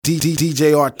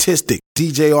DJ Artistic.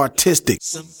 DJ Artistic.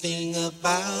 Something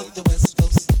about the West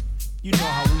Coast. You know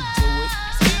how we do it.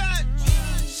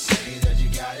 Say that you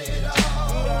got it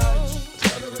all.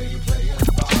 Tell the way you play it.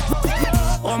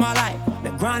 All my life,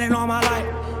 been grinding all my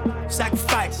life.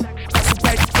 Sacrifice, that's a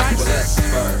great price. Well, let's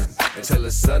burn until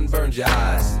the sun burns your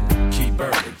eyes. Keep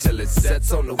burning till it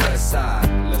sets on the west side.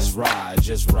 Let's ride,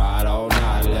 just ride all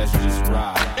night. Let's just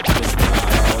ride all night.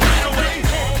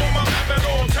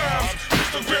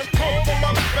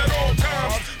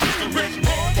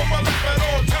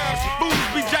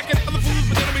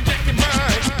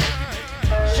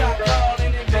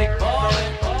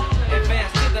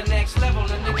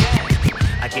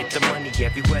 I get the money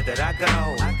everywhere that I go.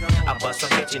 I bust a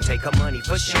bitch and take her money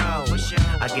for show.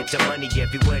 I get the money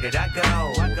everywhere that I go.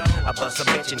 I bust a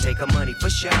bitch and take her money for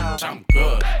show. I'm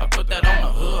good. I put that on the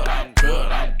hood. I'm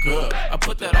good. I'm good. I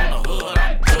put that on the hood.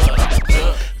 I'm good. I'm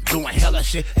good. Doing hella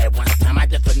shit at one time. My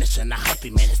definition of happy,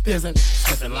 man, it's business.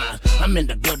 Slipping lines. I'm in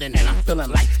the building and I'm feeling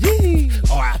like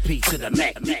R.I.P. to the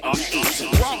Mac.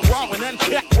 Wrong and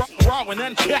uncheck. Wrong and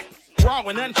uncheck. Wrong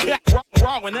and uncheck.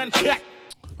 Wrong and uncheck.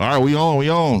 All right, we on.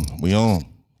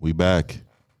 We back.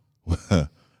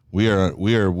 we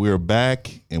are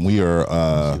back, and we are.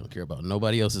 She don't care about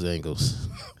nobody else's angles.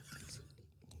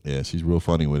 Yeah, she's real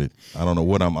funny with it. I don't know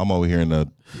what I'm over here in a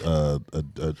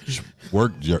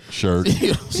work shirt.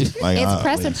 Like, It's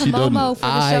pressing for Momo for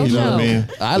the show. You know what I mean?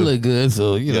 I look good,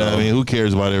 so you know. I mean, who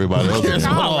cares about everybody else? Who cares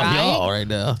about all right. y'all right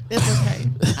now? It's okay.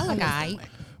 I look alright.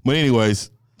 But anyways,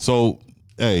 so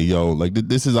hey, yo, like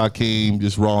this is Akeem,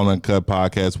 just Raw and Uncut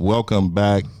podcast. Welcome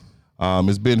back.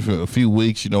 It's been for a few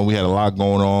weeks. You know, we had a lot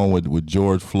going on with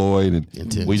George Floyd, and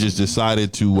we just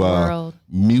decided to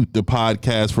mute the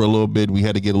podcast for a little bit. We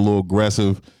had to get a little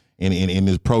aggressive in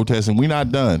this protest, and we're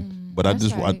not done. But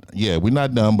we're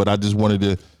not done. But I just wanted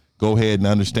to go ahead and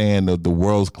understand that the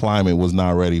world's climate was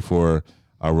not ready for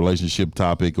a relationship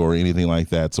topic or anything like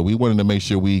that. So we wanted to make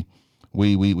sure we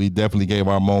definitely gave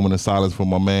our moment of silence for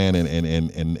my man,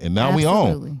 and now we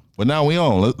on. But now we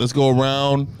on. Let's go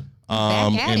around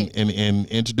and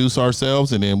introduce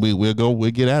ourselves, and then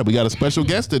we'll get at it. We got a special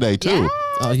guest today too.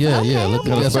 Oh yeah. Let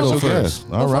the guest go first.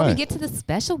 All Before right. we get to the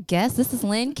special guest, this is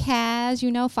Lynn Kaz. You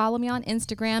know, follow me on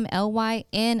Instagram,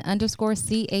 LYN_CAZ.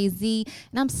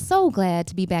 And I'm so glad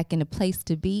to be back in the place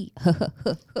to be.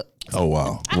 Oh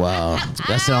wow.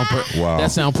 That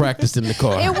sound practiced in the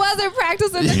car. It wasn't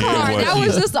practice in the car. That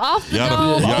was just off the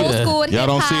dome, old school. Y'all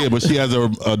don't see it, but she has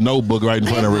a notebook right in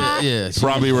front of her. Yeah,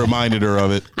 Probably reminded her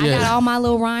of it. I got all my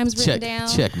little rhymes written down.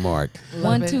 Check mark.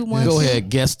 1, 2, 1. Go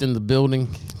ahead, guest in the building.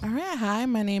 All right, hi,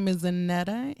 my name is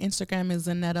Zanetta. Instagram is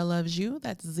Zanetta Loves You.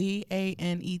 That's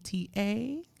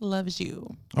ZANETA Loves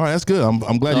You. All right, that's good.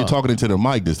 I'm glad you're talking into the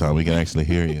mic this time. We can actually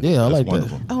hear you. Yeah, I that's like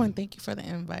wonderful. that. Oh, and thank you for the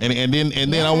invite. And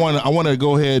then I want to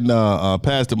go ahead and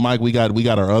pass the mic. We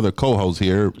got our other co-host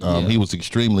here. He was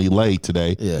extremely late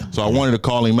today. Yeah. So I wanted to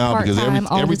call him out because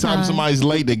every time somebody's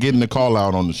late, they're getting the call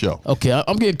out on the show. Okay,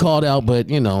 I'm getting called out, but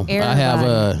you know, I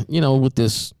have with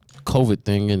this COVID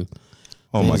thing and.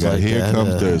 Oh my God! Like here that,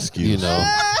 comes the excuse. You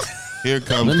know, here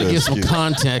comes. Let me the get some excuse.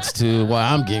 context to why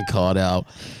I'm getting called out.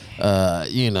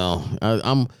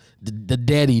 I'm the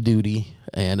daddy duty,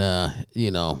 and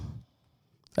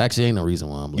actually ain't no reason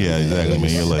why I'm late. Yeah, exactly. I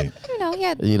mean, you're late.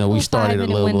 We started a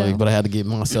little late, but I had to get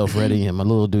myself ready and my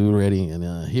little dude ready,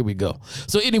 and here we go.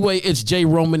 So anyway, it's Jay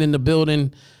Roman in the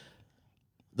building.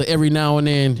 The every now and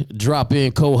then drop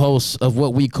in co-host of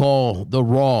what we call the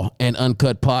Raw and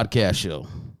Uncut podcast show.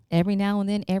 Every now and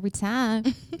then, every time.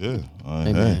 Yeah.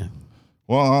 Hey.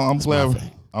 Well, I'm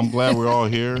glad we're all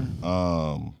here.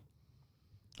 I'm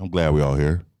glad we're all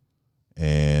here,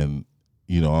 and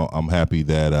I'm happy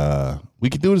that we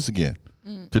can do this again.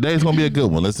 Today's gonna be a good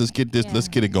one. Let's just get this. Yeah. Let's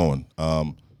get it going.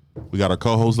 We got our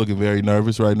co-host looking very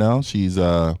nervous right now. She's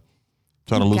trying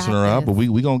to loosen her up, but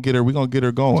we gonna get her. We gonna get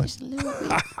her going.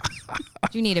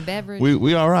 Do you need a beverage?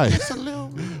 We all right.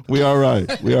 We all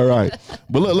right. We all right.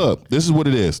 But look. This is what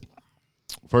it is.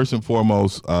 First and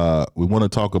foremost, we want to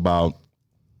talk about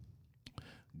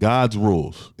God's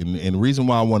rules, and the reason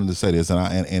why I wanted to say this,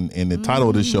 and the title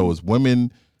of this show is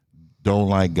 "Women Don't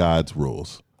Like God's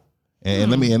Rules,"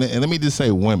 and let me just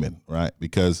say women, right?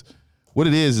 Because what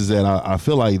it is that I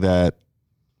feel like that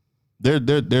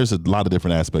there's a lot of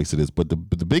different aspects to this, but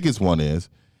the biggest one is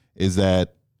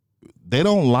that they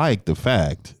don't like the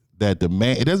fact that the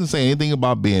man. It doesn't say anything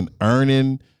about being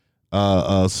earning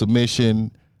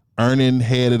submission, earning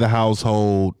head of the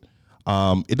household.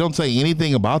 It don't say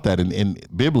anything about that in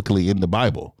biblically in the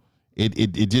Bible.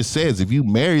 It just says if you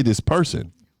marry this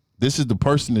person, this is the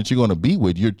person that you're going to be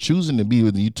with. You're choosing to be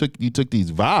with. You took these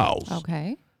vows.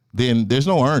 Okay. then there's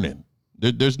no earning.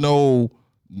 There's none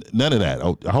of that.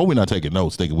 I hope we're not taking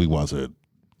notes thinking we want to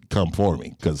come for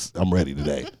me because I'm ready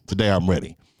today. Today I'm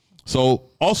ready. So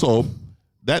also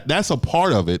that's a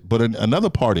part of it. But another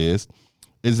part is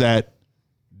that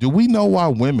do we know why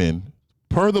women,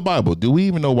 per the Bible, do we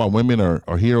even know why women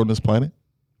are here on this planet?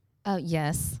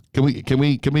 Yes. Can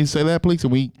we say that, please?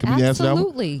 Can we answer that one?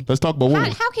 Absolutely. Let's talk about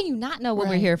women. How can you not know what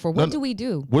we're here for? What do we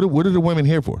do? What are the women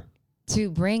here for? To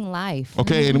bring life.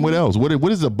 Okay, and what else? What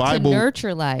is the Bible? To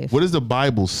nurture life. What does the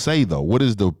Bible say though? What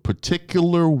is the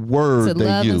particular word to they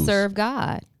love use? and serve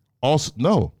God. Also,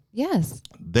 no. Yes.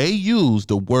 They use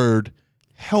the word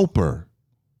helper.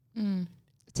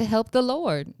 To help the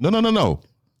Lord. No.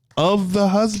 Of the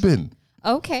husband.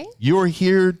 Okay. You're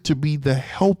here to be the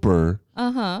helper.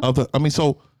 Of the. I mean,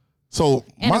 so.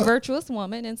 And a virtuous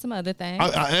woman and some other things.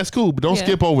 That's cool, but don't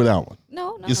skip over that one.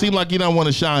 No. You seem like you don't want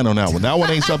to shine on that one. That one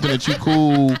ain't something that you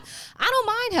cool. I don't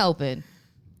mind helping.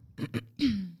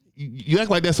 You act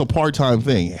like that's a part-time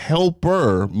thing.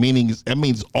 Helper that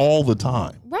means all the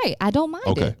time. Right. I don't mind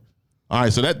Okay. it. All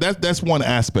right. So that's one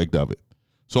aspect of it.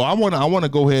 So I want to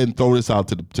go ahead and throw this out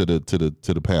to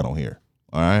the panel here.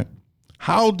 All right.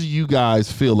 How do you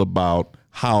guys feel about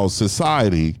how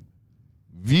society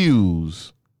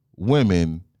views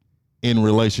women in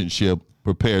relationship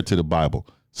compared to the Bible?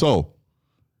 So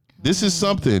this is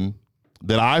something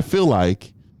that I feel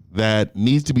like that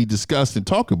needs to be discussed and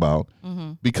talked about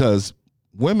because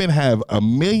women have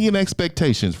 1 million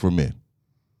expectations for men.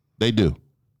 They do.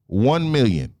 1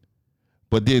 million.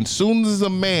 But then soon as a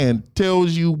man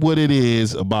tells you what it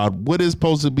is about what it's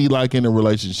supposed to be like in a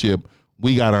relationship,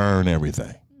 we got to earn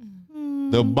everything.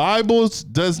 The Bible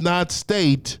does not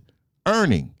state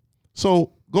earning.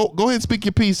 So go ahead and speak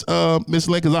your piece, Miss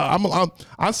Lynn, because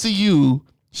I see you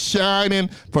shining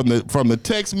from the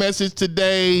text message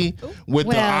today with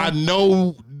I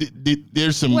know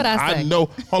there's some I know.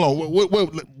 Hold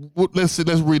on, let's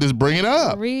read this. Bring it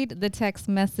up. Read the text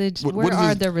message. What Where is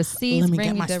are this? the receipts? Let me Bring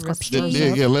get me my the scriptures.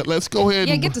 receipts. Yeah. Let's go ahead.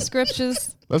 Yeah, And, get the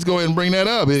scriptures. let's go ahead and bring that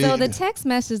up. So the text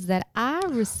message that I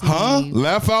received.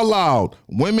 Laugh out loud.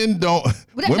 Women don't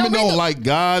like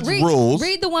God's rules.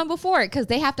 Read the one before it because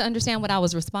they have to understand what I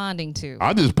was responding to.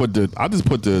 I just put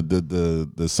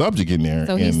the subject in there.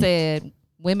 So he said,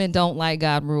 "Women don't like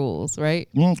God rules," right?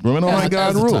 Women don't like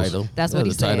God's rules. Title. That's what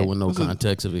he the title said. with no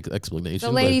context of explanation.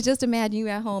 So, ladies, just imagine you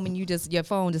at home and your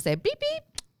phone just said beep beep,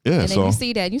 Yeah. and then you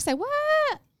see that and you say,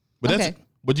 "What?"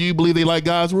 But do you believe they like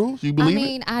God's rules? You believe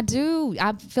it? I do.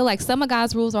 I feel like some of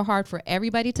God's rules are hard for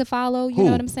everybody to follow. You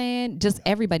know what I'm saying? Just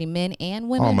everybody, men and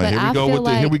women. Oh man,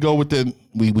 but here we go with the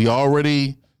we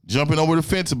already jumping over the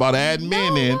fence about adding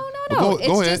men in. No.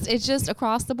 Go ahead. It's just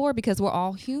across the board because we're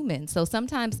all human. So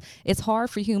sometimes it's hard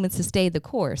for humans to stay the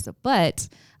course. But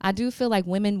I do feel like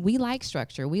women, we like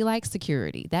structure. We like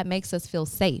security. That makes us feel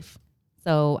safe.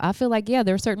 So I feel like,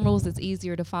 there are certain rules that's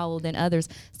easier to follow than others.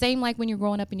 Same like when you're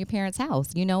growing up in your parents'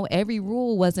 house. You know, every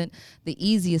rule wasn't the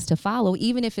easiest to follow,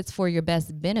 even if it's for your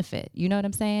best benefit. You know what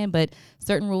I'm saying? But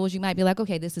certain rules you might be like,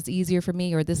 okay, this is easier for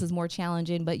me or this is more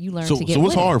challenging, but you learn to get So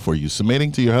what's with it. hard for you?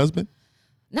 Submitting to your husband?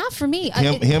 Not for me.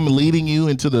 Him leading you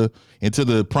into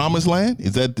the promised land?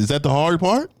 Is that the hard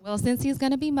part? Well, since he's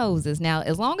going to be Moses. Now,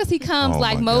 as long as he comes Oh,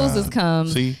 like my Moses God.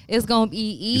 comes, See? it's going to be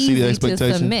see the easy to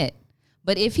expectation? submit.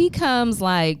 But if he comes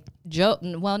like Job,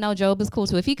 well, no, Job is cool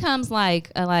too. If he comes like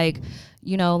what's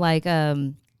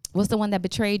the one that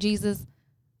betrayed Jesus?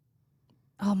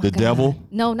 Oh my God. The devil?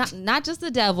 No, not just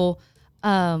the devil.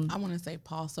 I want to say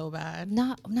Paul so bad.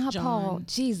 Not John. Paul.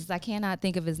 Jesus, I cannot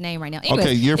think of his name right now. Anyways,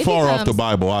 Okay, you're if he far off the comes-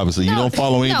 Bible, obviously. You don't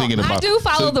follow anything in the Bible. I do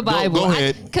follow So the Bible. Go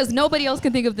ahead. Because nobody else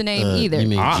can think of the name either. You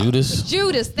mean Judas?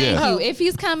 Judas, thank Yeah. you. If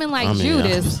he's coming like I mean,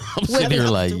 Judas, I'm sitting here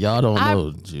like y'all don't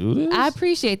know Judas. I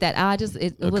appreciate that.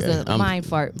 It was Okay, a mind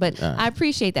fart, but I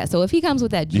appreciate that. So if he comes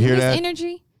with that You hear Judas that?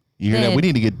 energy, You hear that? then- We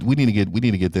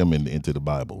need to get them into the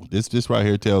Bible. This right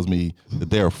here tells me that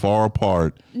they are far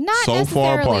apart. not so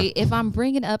far necessarily apart. if I'm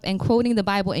bringing up and quoting the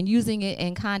Bible and using it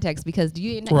in context because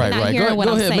you're not Right. hearing Go what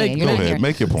I'm ahead, saying. You're go not ahead, hearing.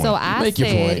 make your point. So I Make your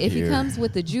said point if here. he comes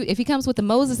with if he comes with the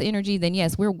Moses energy, then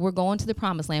yes, we're going to the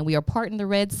promised land. We are parting the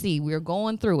Red Sea. We're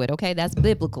going through it. Okay, that's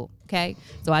biblical. Okay,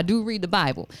 so I do read the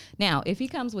Bible. Now, if he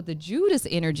comes with the Judas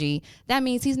energy, that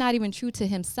means he's not even true to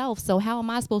himself. So how am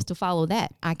I supposed to follow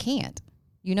that? I can't.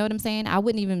 You know what I'm saying? I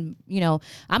wouldn't even,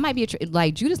 I might be,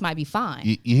 like Judas might be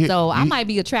fine. I might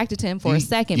be attracted to him for a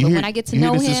second, but when I get to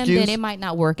know him, then it might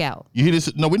not work out. You hear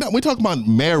this? No, we're talking about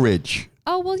marriage.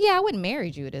 Oh, well, yeah, I wouldn't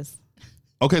marry Judas.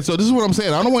 Okay, so this is what I'm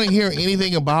saying. I don't want to hear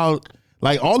anything about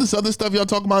like all this other stuff y'all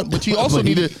talking about, but you also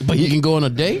need to. But you can go on a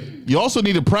date. You also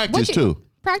need to practice too.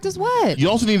 Practice what? You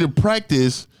also need to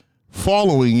practice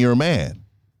following your man.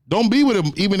 Don't be with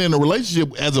him even in a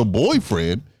relationship as a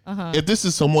boyfriend if this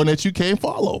is someone that you can't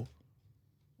follow.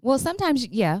 Well, sometimes,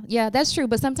 yeah, that's true.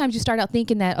 But sometimes you start out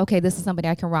thinking that, okay, this is somebody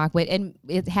I can rock with. And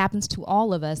it happens to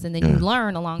all of us. And then you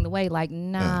learn along the way, like,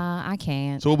 nah, I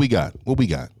can't. So what we got?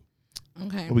 Okay.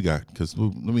 What we got? Because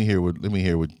let me hear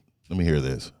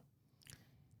this.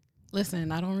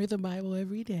 Listen, I don't read the Bible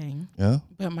every day. Yeah.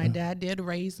 But my dad did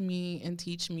raise me and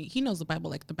teach me. He knows the Bible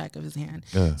like the back of his hand.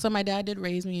 Yeah. So my dad did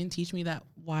raise me and teach me that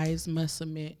wives must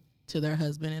submit to their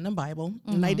husband in the Bible.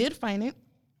 And I did find it.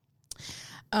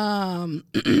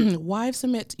 Wives,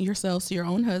 submit yourselves to your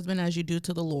own husband as you do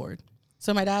to the Lord.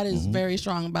 So my dad is very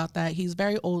strong about that. He's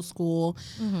very old school.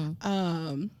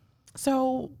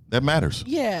 So that matters.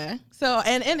 Yeah. So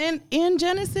and in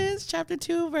Genesis chapter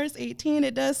 2 verse 18,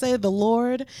 it does say the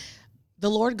Lord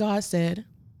God said,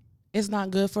 "It's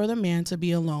not good for the man to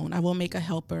be alone. I will make a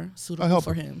helper suitable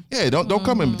for him." Yeah, don't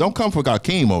come for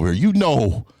Gakeem over here. You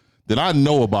know that I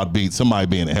know about somebody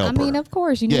being a helper. I mean, of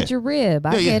course, you need your rib.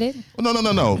 I get it.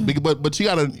 No. But you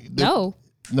gotta No.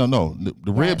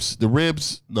 The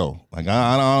ribs. No, like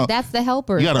I don't. That's the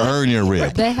helper. You gotta earn your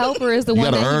rib. The helper is the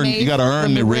one that you made. You gotta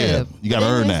earn the rib. You gotta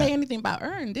earn Didn't that. say anything about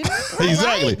earn, did it?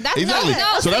 Exactly. Exactly.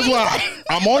 So that's why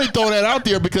I'm only throwing that out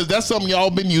there because that's something y'all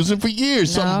been using for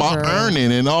years. Something about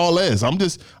earning and all this. I'm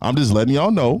just letting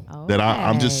y'all know that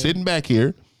I'm just sitting back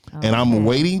here and I'm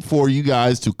waiting for you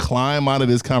guys to climb out of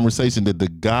this conversation that the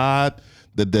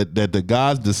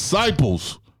God's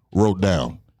disciples wrote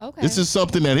down. Okay. This is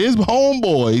something that his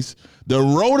homeboys that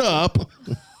wrote up.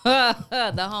 The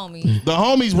homies. The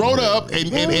homies wrote up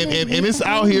and it's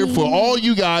out here for all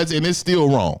you guys and it's still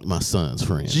wrong. My son's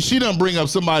friend. She done bring up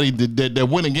somebody that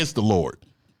went against the Lord.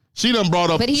 She done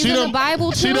brought up. But he's in the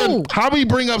Bible too. How we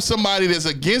bring up somebody that's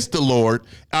against the Lord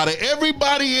out of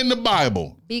everybody in the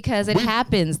Bible? Because it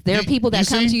happens. There are people that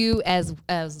come to you as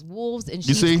wolves in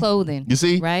sheep's clothing. You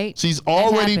see, right? She's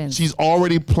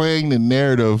already playing the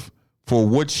narrative for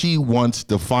what she wants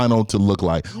the final to look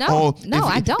like. No,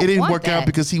 I don't. It didn't want work that. out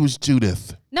because he was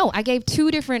Judith. No, I gave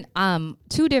two different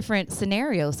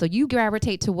scenarios. So you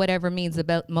gravitate to whatever means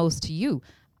about most to you.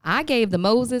 I gave the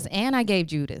Moses and I gave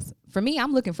Judas. For me,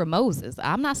 I'm looking for Moses.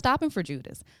 I'm not stopping for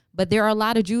Judas. But there are a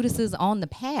lot of Judases on the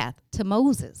path to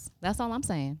Moses. That's all I'm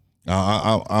saying.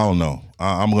 I don't know.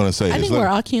 I'm going to say I this. think where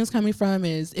Akeem's coming from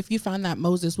is if you found that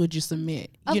Moses, would you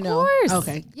submit? Of you know? course.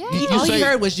 Okay. Yeah. All you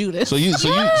heard was Judas. So you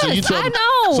tell I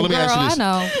know. So let me girl, ask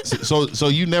you this. So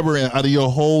you never out of your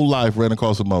whole life ran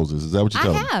across a Moses. Is that what you're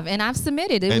telling me? I have, and I've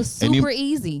submitted. It was super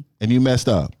easy. And you messed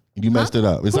up. You messed it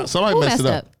up. Somebody Who messed it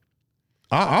up.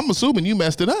 I'm assuming you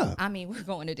messed it up. I mean, we're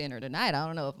going to dinner tonight. I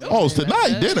don't know if it's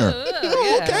tonight dinner.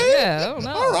 Okay. Yeah, I don't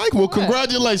know. All right. Well,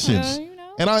 congratulations.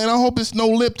 And I hope it's no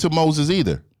lip to Moses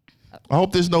either. I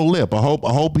hope there's no lip. I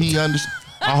hope he understands.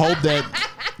 I hope that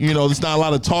there's not a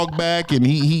lot of talk back and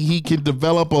he can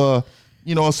develop a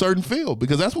certain field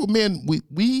because that's what men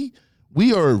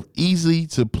we are easy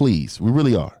to please. We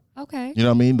really are. Okay. You know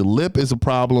what I mean? The lip is a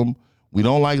problem. We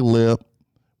don't like lip.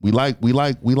 We like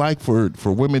for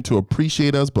women to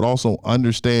appreciate us, but also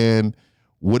understand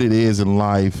what it is in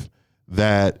life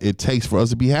that it takes for us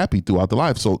to be happy throughout the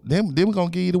life. So then we're gonna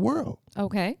give you the world.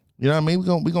 Okay. You know what I mean?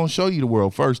 We're gonna show you the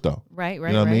world first, though. Right. You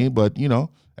know what I mean? But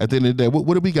at the end of the day,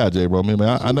 what do we got, J. Bro? Man,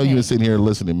 I know you've been sitting here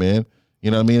listening, man.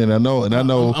 You know what I mean? And I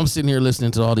know. I'm sitting here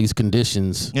listening to all these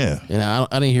conditions. Yeah. And I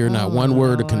didn't hear not one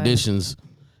word of conditions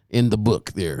in the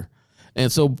book there. And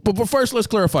so, but first, let's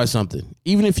clarify something.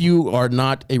 Even if you are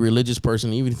not a religious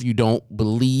person, even if you don't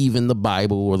believe in the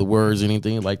Bible or the words,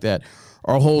 anything like that,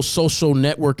 our whole social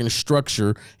network and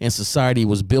structure and society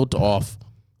was built off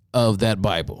of that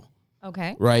Bible.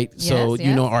 Okay. Right? Yes,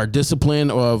 So, our discipline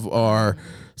of our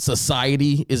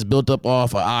society is built up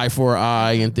off an eye for an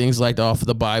eye and things like that off of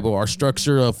the Bible. Our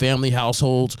structure of family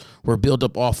households were built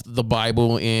up off the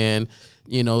Bible. And,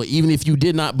 even if you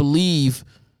did not believe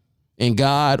in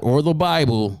God or the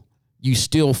Bible, you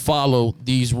still follow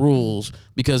these rules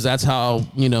because that's how,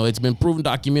 it's been proven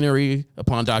documentary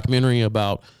upon documentary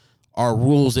about our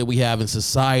rules that we have in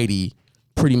society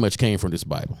pretty much came from this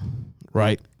Bible,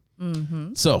 right?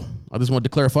 Mm-hmm. So I just wanted to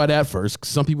clarify that first.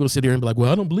 Some people will sit here and be like,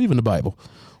 well, I don't believe in the Bible.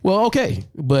 Well, okay,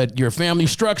 but your family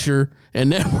structure and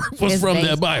network was from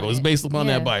that Bible. It's based upon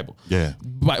that Bible. Yeah.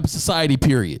 Bible society,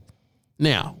 period.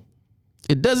 Now,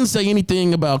 it doesn't say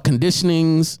anything about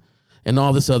conditionings and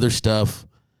all this other stuff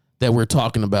that we're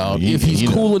talking about. If he's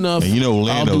cool enough,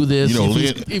 I'll do this.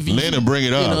 If Lynn bring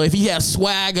it up. If he has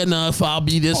swag enough, I'll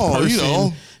be this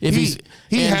person. If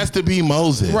he has to be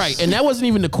Moses. Right. And that wasn't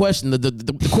even the question.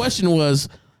 The question was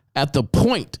at the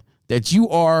point that you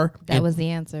are. That was the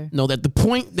answer. No, that the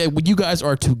point that when you guys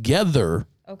are together,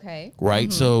 Okay.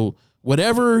 right? So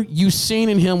whatever you seen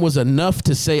in him was enough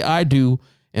to say I do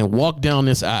and walk down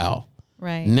this aisle.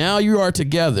 Right. Now you are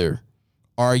together.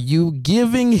 Are you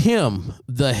giving him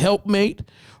the helpmate?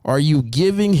 Are you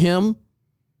giving him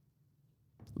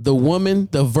the woman,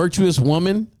 the virtuous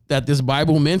woman that this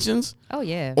Bible mentions? Oh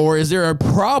yeah. Or is there a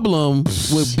problem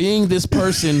with being this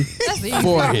person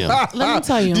for him? Let me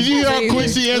tell you. Did you hear how quick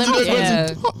she answered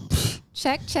that question?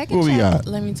 Check. What we got?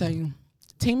 Let me tell you.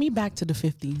 Take me back to the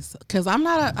 50s, because I'm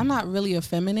not really a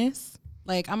feminist.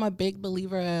 Like, I'm a big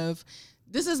believer of,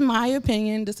 this is my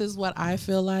opinion. This is what I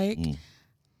feel like.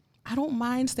 I don't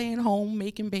mind staying home,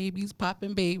 making babies,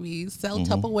 popping babies, sell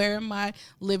Tupperware in my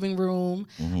living room.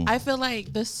 I feel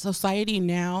like this society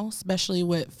now, especially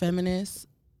with feminists,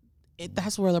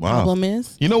 that's where the problem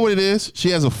is. You know what it is? She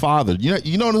has a father.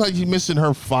 You know, like she's missing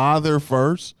her father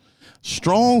first.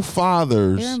 Strong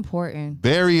fathers, They're important.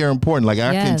 very important. Like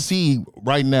I can Yes. see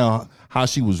right now how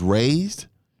she was raised,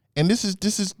 and this is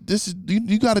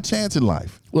you got a chance in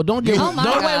life. Well, don't give. Oh my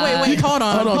don't, God. Wait, hold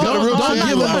on. Hold on. Don't give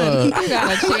him a. You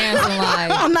got a chance in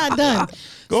life. I'm not done.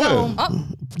 Go ahead.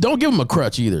 Don't give him a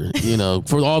crutch either. You know,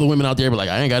 for all the women out there, but like,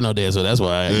 I ain't got no dad, so that's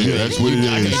why. That's what it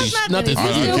is. Nothing.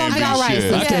 I Still can't gonna do be all right.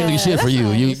 shit. I can't do shit for you.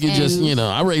 You just, you know,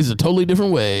 I raised a totally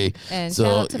different way. And so,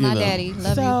 shout out to you my know. daddy.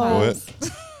 Love So- you,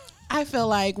 Pops. I feel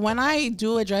like when I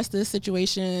do address this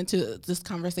situation, to this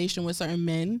conversation with certain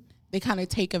men, they kind of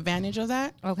take advantage of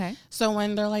that. Okay. So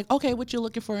when they're like, okay, what you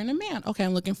looking for in a man? Okay,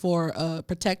 I'm looking for a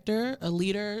protector, a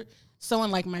leader,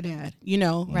 someone like my dad, you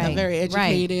know, Right, very right.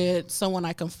 educated, someone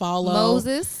I can follow.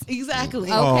 Moses. Exactly.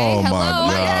 Okay. Oh, my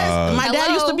hello. God. My dad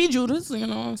Hello. used to be Judas, you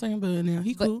know what I'm saying? But now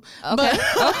he cool. Okay.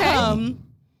 Okay.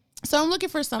 So I'm looking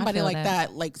for somebody feel like that.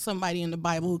 that, like somebody in the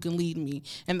Bible who can lead me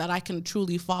and that I can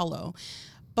truly follow.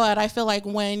 But I feel like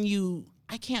when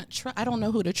I don't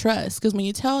know who to trust, because when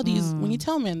you tell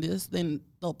men this, then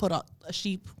they'll put a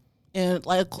sheep in,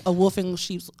 like a wolf in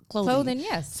sheep's clothing.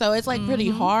 Yes. So it's like pretty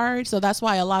hard. So that's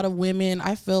why a lot of women,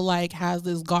 I feel like, has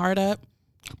this guard up.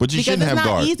 But you Because shouldn't it's have not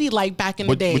guard. easy like back in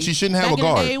the day. But you shouldn't have back a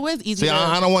guard. In the day, it was easy. See,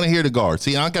 I don't want to hear the guard.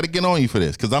 See, I got to get on you for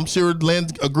this because I'm sure Lynn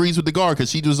agrees with the guard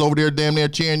because she was over there damn near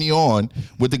cheering you on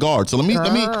with the guard. So let me go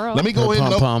Her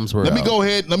ahead. pom-poms were Let me out. go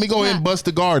ahead. Let me go ahead and bust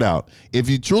the guard out. If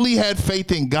you truly had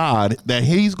faith in God, that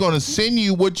He's going to send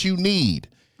you what you need,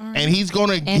 and He's going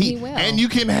to, And He will. and you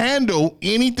can handle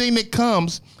anything that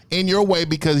comes in your way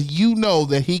because you know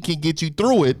that He can get you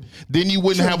through it. Then you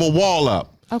wouldn't have a wall up.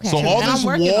 Okay. So True. all And I'm this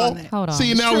working wall. on it. Hold on.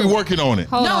 See, now we're working on it.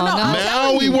 Hold on. no, I'm Now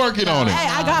telling we you. working on it. Hey,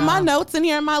 I got my notes in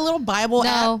here in my little Bible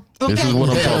No. app. This is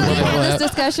what I'm talking We've about. had this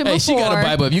discussion Hey, she got a before.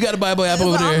 Bible app. You got a Bible app So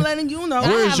over I'm there? letting you know.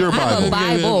 Where's your I have a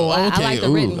Bible? Bible. I Okay, like the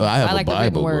written. ooh, I have a like the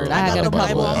written Bible, word. bro. I I got got a the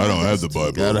Bible. Bible. I don't have the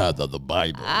Bible. Gotta have the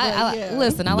Bible.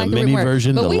 Listen, I like the the mini written word.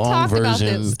 version, But the we long talked about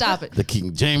version, this. Stop it. the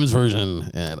King James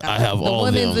version, and I have The all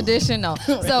women's them. edition. No.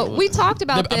 So we talked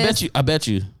about this. I bet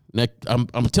you. I'm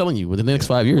telling you, within the next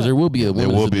 5 years, there will be a There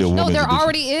women's will be a edition. No, women's there edition.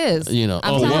 already is. You know,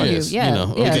 I'm oh, telling there you. is, Yeah. you know,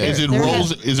 yeah, okay. there- Is it there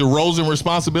roles? Is it roles and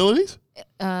responsibilities?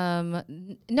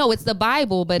 No, it's the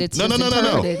Bible, but it's No. just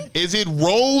interpreted. Is it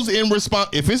roles in response?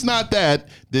 If it's not that,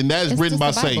 then that's It's written by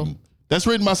just the Bible. Satan. That's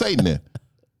written by Satan. Then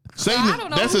Satan. I don't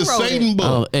know That's who a wrote Satan it.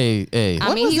 book. Oh, hey. I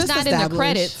When mean, was he's this not in the established?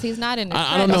 credits. He's not in the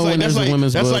I don't credits. know when there's a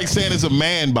women's that's book. like saying it's a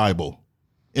man Bible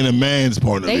in a man's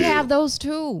point of They view. have those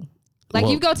too. Like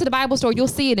Well- you go to the Bible store, you'll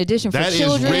see an edition for That is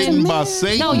children. written by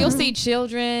Satan. No, you'll see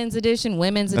children's edition,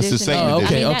 women's That's the edition. Satan Oh,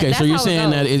 edition. okay, I mean, okay. that's So you're how it saying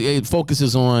that goes. it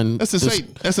focuses on That's a the-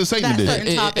 Satan. That's a Satan That's edition.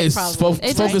 certain topic, it probably.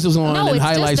 It's focuses on no, and it's just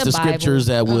highlights the the Bible. scriptures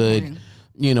that would,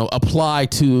 apply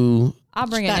to I'll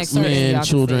bring it That's next week. so y'all men, can see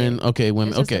children. it. Okay, women.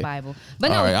 It's just Okay. the Bible.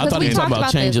 But All no, right. I because thought we you were talked talking about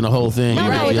about changing this. the whole thing. No,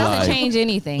 You're no, gonna it be doesn't like, change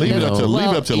anything. Leave it You up to know, leave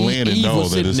it up to Lynn to know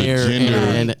Evil's that it's a sitting there gender.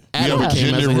 and You Adam have a came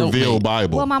as a gender helpmate. revealed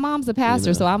Bible. Well, my mom's a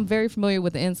pastor, so I'm very familiar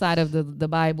with the inside of the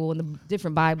Bible and the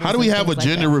different Bibles. How do we and have a things like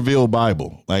gender that. revealed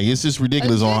Bible? Like it's just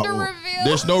ridiculous. A gender reveal?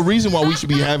 There's no reason why we should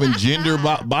be having gender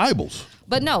Bibles.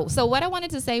 But no, so what I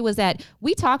wanted to say was that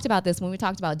we talked about this when we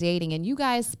talked about dating, and you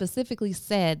guys specifically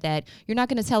said that you're not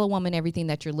going to tell a woman everything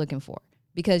that you're looking for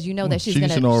because you know that she's She going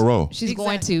needs to know her role. She's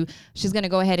going to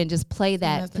go ahead and just play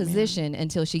that that's the man. position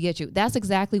until she gets you. That's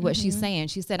exactly what she's saying.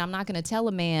 She said, "I'm not going to tell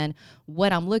a man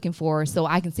what I'm looking for, so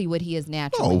I can see what he is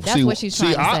naturally." That's what she's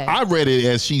trying to say. I read it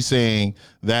as she's saying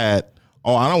that,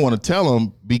 I don't want to tell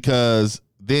him because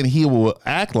then he will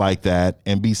act like that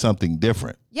and be something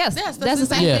different. Yes, Yes, that's the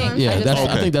same Yeah, thing. yeah. That's, Okay.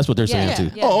 I think that's what they're saying Yeah.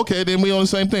 too. Yeah. Oh, okay. Then we on the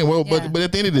same thing. Well, Yeah. but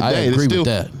at the end of the I day, it's agree with still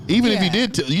that. even if Yeah. you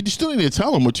did, you still need to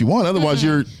tell them what you want. Otherwise,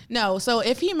 you're. No, so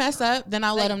if he mess up, then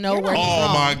I'll let him know where he's Oh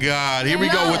wrong. my God! Here we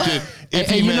go with the. If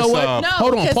Hey, he you know mess what? up, No,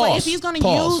 Hold on, because like, pause. if he's gonna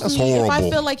Pause. use That's me, if I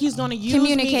horrible. feel like he's gonna use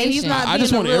me and he's Communication. not I being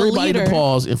just a want real everybody leader, to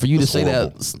pause and for you to say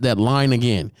that line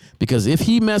again, because if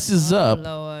he messes up,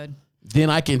 Lord. then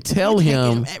I can tell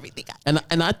him. everything. And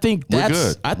I think We're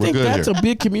that's good. I We're think good that's here. a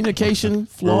big communication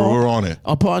flaw. We're on it.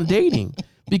 Upon dating,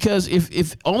 because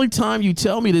if only time you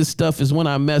tell me this stuff is when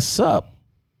I mess up,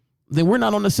 then we're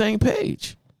not on the same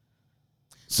page.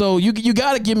 So you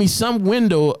got to give me some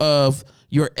window of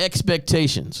your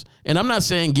expectations, and I'm not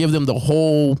saying give them the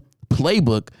whole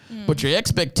playbook, but your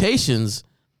expectations,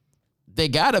 they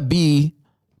got to be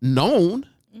known,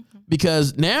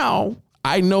 because now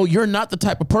I know you're not the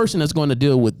type of person that's going to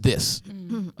deal with this.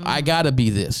 I got to be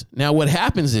this. Now, what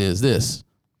happens is this.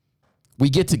 We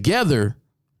get together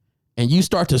and you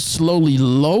start to slowly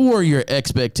lower your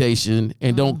expectation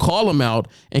and don't call them out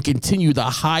and continue the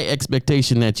high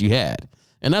expectation that you had.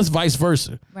 And that's vice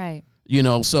versa. Right. You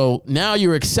know, so now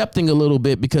you're accepting a little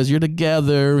bit because you're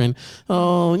together and,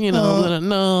 no, I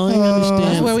understand.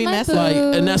 That's where we My mess boo. up. Like,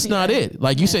 and that's not it.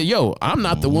 Like you say, yo, I'm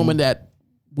not the woman that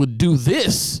would do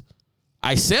this.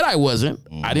 I said I wasn't.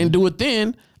 I didn't do it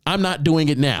then. I'm not doing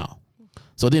it now.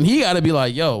 So then he got to be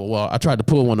like, yo, well, I tried to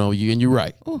pull one on you and you're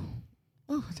right. Oh,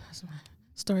 that's my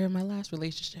story of my last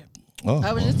relationship. Oh,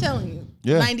 I was just telling you,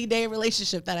 Yeah. 90-day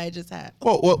relationship that I just had.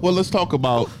 well, let's talk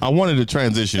about. I wanted to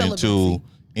transition into.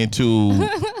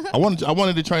 I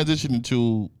wanted to transition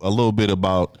into a little bit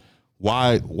about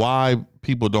why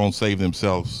people don't save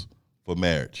themselves for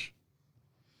marriage.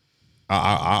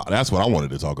 I that's what I wanted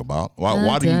to talk about.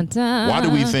 Why do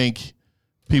we think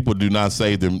people do not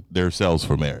save themselves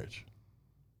for marriage?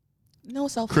 No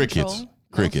self-control.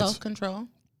 Crickets. No self-control.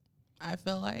 I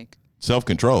feel like.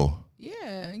 Self-control.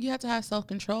 Yeah, you have to have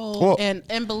self-control Well-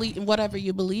 and believe in whatever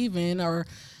you believe in, or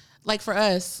like for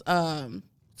us.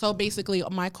 So basically,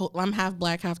 I'm half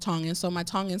black, half Tongan. So my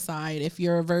Tongan side, if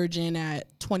you're a virgin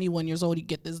at 21 years old, you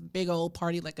get this big old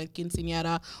party like a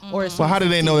quinceañera, or So how do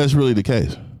they know that's really the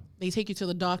case? they take you to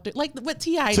the doctor, like what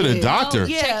T.I. To the did. doctor?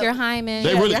 Yeah, Check your hymen.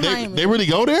 They Yeah, really your hymen. they really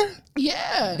go there?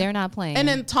 yeah. They're not playing. And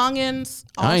then Tongans.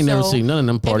 Also, I ain't never seen none of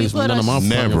them parties from put none of my fucking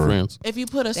Never. friends. If you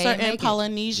put a They certain make it.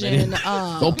 Polynesian Okay,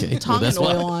 well, Tongan that's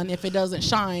why. oil on, if it doesn't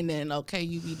shine, then okay,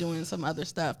 you be doing some other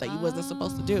stuff that you wasn't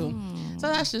supposed to do. So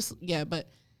that's just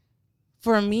but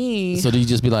for me, So do you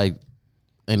just be like,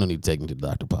 ain't no need to take me to the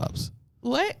Dr. Pops?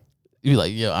 what? You be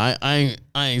like, yo, I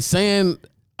ain't saying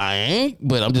I ain't,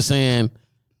 but I'm just saying,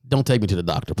 don't take me to the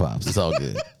Dr. Pops. It's all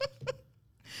good.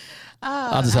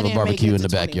 I'll just have a barbecue in the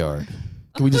backyard.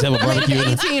 Can we just have a barbecue? in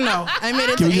the, 18 though. I made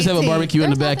it. can to we just have a 18. barbecue in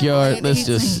the backyard? Let's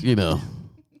 18. just,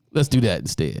 let's do that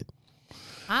instead.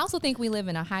 I also think we live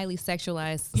in a highly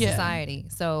sexualized Yeah. society.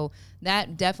 So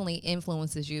that definitely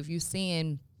influences you. If you're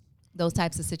seeing those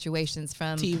types of situations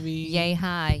from TV. yay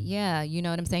high, yeah, you know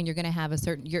what I'm saying? You're going to have a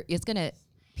certain, it's going to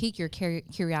pique your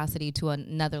curiosity to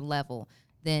another level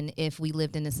than if we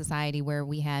lived in a society where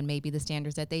we had maybe the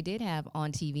standards that they did have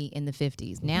on TV in the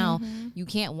 50s. Now, you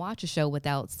can't watch a show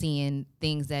without seeing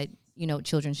things that,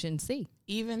 children shouldn't see.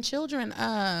 Even children,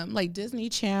 like Disney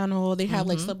Channel, they have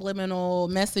like subliminal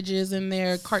messages in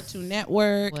their Cartoon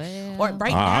Network. Well. Or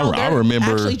right I now, they're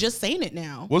remember- actually just saying it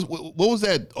now. What was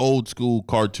that old school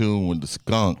cartoon with the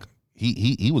skunk?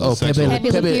 He was a Pepe sexual Pepe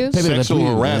Le Pew? sexual Le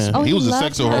Pew, harasser. man. Oh, he he was a loved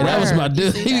sexual her. Hey, that was harasser. my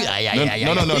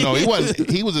dude. No. He was.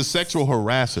 He was a sexual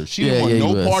harasser. She didn't Yeah, want yeah, he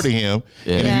no was. part of him.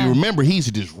 Yeah. And if Yeah. you remember, he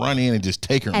used to just run in and just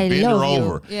take her and I bend her love you.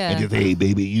 over Yeah. and just, hey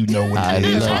baby, you know what I it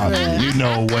is. love huh? You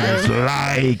know what it's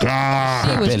like.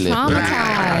 She was Pepe Le Pew.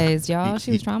 traumatized, y'all.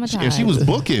 She was traumatized. And she was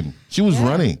booking. She was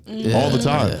running all the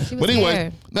time. She was But anyway,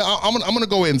 scared. now I'm gonna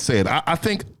go ahead and say it. I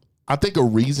think a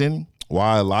reason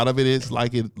why a lot of it is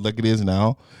like it is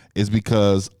now is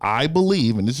because I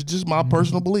believe, and this is just my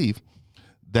personal belief,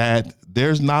 that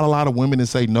there's not a lot of women that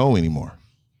say no anymore.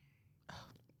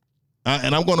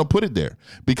 And I'm going to put it there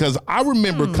because I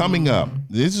remember coming up.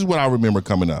 This is what I remember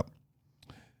coming up.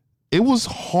 It was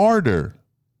harder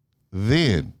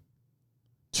then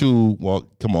to, well,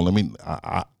 come on, let me,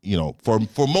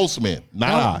 for most men,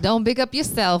 not I. Don't big up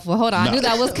yourself. Well, hold on. I knew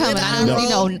that was coming. I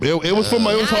didn't see It was for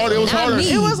my, it was hard. It was not harder.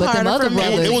 me, It was but them harder other for me.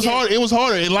 brothers. It was hard. It was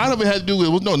harder. A lot of it had to do. It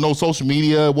was no social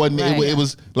media. It wasn't. Right. It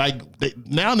was like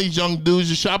now these young dudes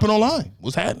are shopping online.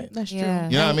 What's happening? That's true. Yeah.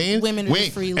 You know what I mean? Women are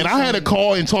just freely and I had to showing.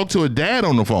 call and talk to a dad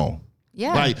on the phone.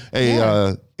 Yeah. Like, hey,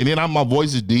 and then my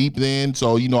voice is deep then,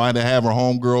 so I had to have her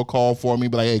homegirl call for me,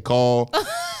 but like, hey, call.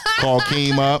 call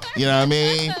Keem up. You know what I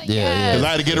mean? Yeah. Because I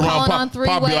had to get around Calling on Pop. Be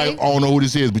three-way. like, I don't know who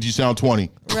this is, but you sound 20.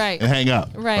 Right. And hang up.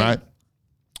 Right.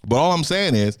 But all I'm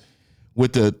saying is,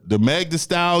 with the Meg Thee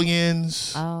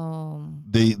Stallions,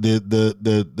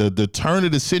 the turn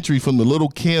of the century from the Little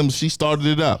Kims, she started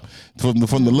it up from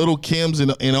the Little Kims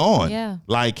and on. Yeah.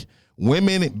 Like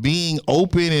women being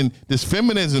open and this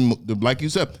feminism, like you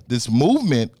said, this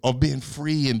movement of being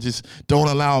free and just don't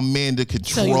allow men to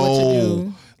Tell you what to control.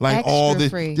 do. Like Extra all this,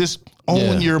 free. just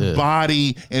own your Yeah.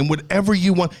 body and whatever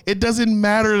you want. It doesn't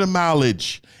matter the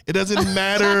mileage. It doesn't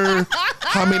matter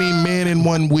how many men in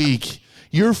 1 week.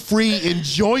 You're free.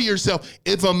 Enjoy yourself.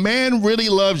 If a man really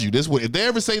loves you, if they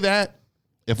ever say that,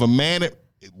 if a man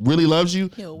really loves you,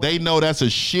 they know that's a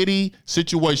shitty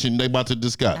situation they about to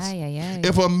discuss. Ay, ay, ay.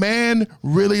 If a man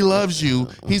really loves you,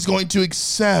 he's going to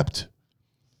accept,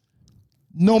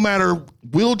 no matter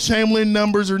Will Chamberlain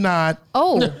numbers or not,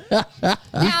 Oh,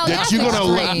 that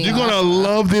you're gonna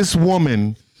love this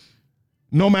woman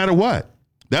no matter what.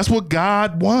 That's what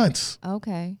God wants.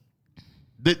 Okay.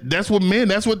 That's what men.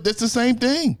 That's the same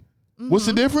thing. What's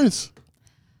the difference?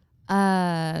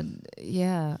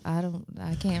 Yeah, I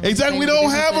can't. Really Exactly. say We what the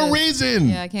don't have difference a is. reason.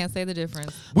 Yeah, I can't say the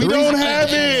difference. We don't have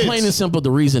it. Plain and simple,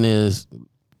 the reason is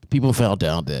people found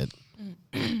out that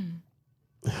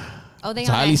Oh, they it's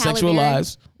on highly that Halle Berry?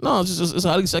 sexualized. No, it's a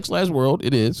highly sexualized world.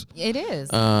 It is. It is.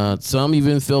 Some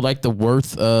even feel like the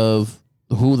worth of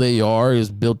who they are is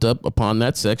built up upon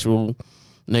that sexual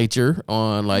nature.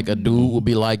 On like a dude will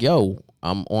be like, "Yo,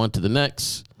 I'm on to the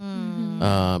next,"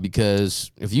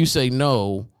 because if you say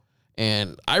no,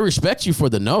 and I respect you for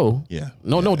the no,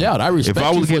 no doubt, I respect If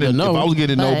I you was for getting the no.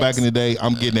 no but- back in the day,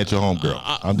 I'm getting at your homegirl.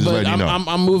 I'm just but letting you know.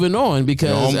 I'm moving on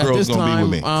because Your at homegirl's this gonna be time,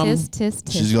 with me. tis, tis,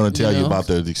 tis. She's gonna tell You you know? about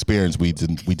the experience we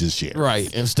just shared.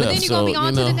 right and stuff. Then you're so, gonna be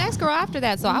on you know, to the next girl after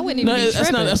that, so I wouldn't No, even be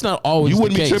tripping. that's not always. You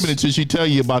wouldn't the be case. tripping until she tell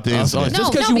you about the incident. Just No,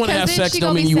 because you want to because have then sex she don't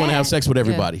gonna mean be you want to sad. have sex with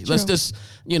everybody. Yeah, Let's true. just,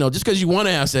 just because you want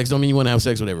to have sex don't mean you want to have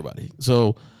sex with everybody.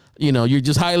 So, you're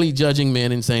just highly judging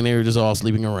men and saying they're just all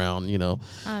sleeping around,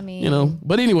 I mean,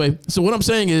 But anyway, so what I'm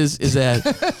saying is that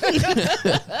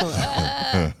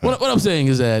what I'm saying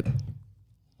is that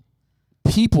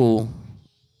people,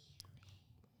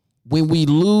 when we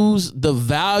lose the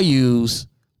values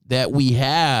that we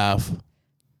have,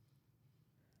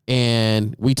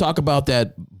 and we talk about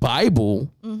that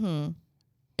Bible,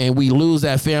 and we lose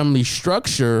that family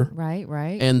structure, right.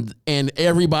 and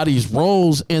everybody's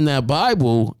roles in that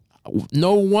Bible,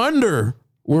 no wonder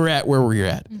we're at where we're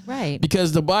at. Right.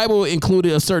 Because the Bible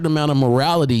included a certain amount of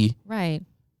morality Right.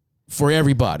 for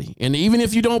everybody. And even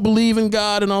if you don't believe in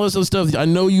God and all this other stuff, I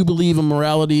know you believe in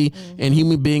morality and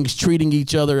human beings treating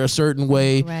each other a certain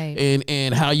way, Right.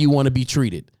 and how you want to be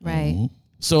treated. Right.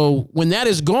 So when that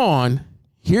is gone,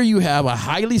 here you have a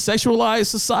highly sexualized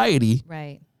society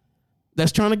Right.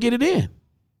 that's trying to get it in.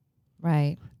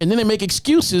 Right. And then they make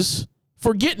excuses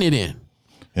for getting it in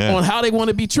Yeah. on how they want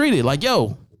to be treated. Like,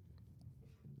 yo,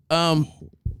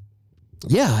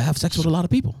 yeah, I have sex with a lot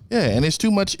of people. Yeah, and it's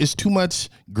too much. It's too much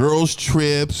girls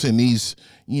trips and these,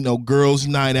 girls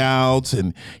night outs,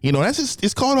 and that's just,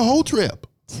 it's called a whole trip.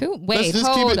 Wait,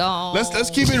 hold on. Let's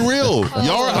keep it real.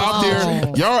 Y'all are out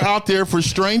there. Y'all are out there for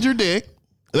stranger dick.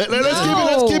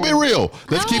 Let's keep it real.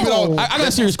 Let's keep it all. I got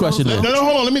a serious question though. No,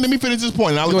 hold on. Let me finish this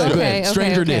point. And I'll Go let ahead, you go go. ahead. Okay,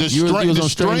 Stranger okay. dick. The, You was the on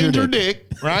stranger dick,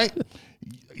 right?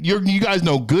 You guys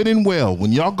know good and well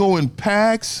when y'all go in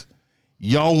packs,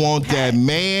 y'all want that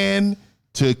man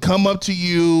to come up to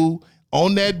you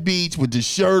on that beach with the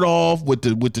shirt off, with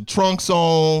the trunks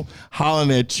on,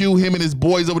 hollering at you. Him and his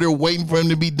boys over there waiting for him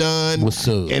to be done. What's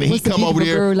up? And he come over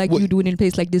there with- doing in a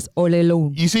place like this all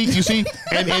alone. You see,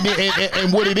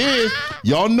 and what it is,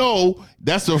 y'all know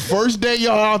that's the first day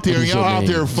y'all out there. What is Y'all your out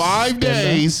name? there 5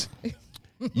 days.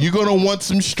 You're gonna want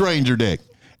some stranger dick,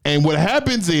 and what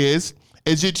happens is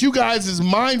that you guys'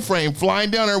 mind frame flying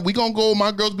down there. We gonna go with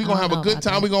my girls. We gonna have a good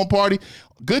time. We gonna party.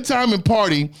 Good time and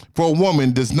party for a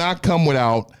woman does not come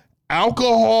without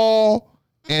alcohol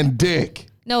and dick.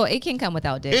 No, it can come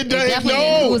without dick. It does.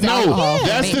 No.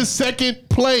 That's the second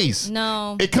place.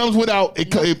 No. It comes without.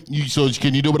 So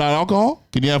can you do it without alcohol?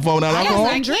 Can you have fun without alcohol?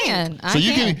 Yes, I can. So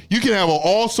you can have an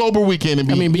all sober weekend and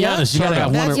be. I mean, be honest, you gotta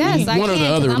have one, Yes, I one or the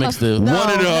can, other 'cause I'm mixed a- in. one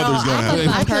or the other's gonna happen.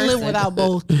 I can live person. without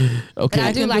both. Okay.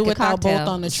 I do can like do a without cocktail. both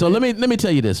on the So trip. let me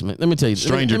tell you this, man. Let me tell you.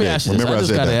 Stranger let me dick. ask you this. Remember I I just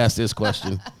said gotta that. ask this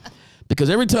question because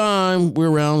every time we're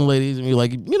around ladies and we're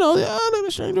like, the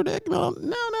stranger dick. No,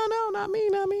 not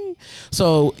me.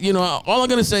 So all I'm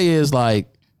gonna say is like,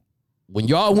 when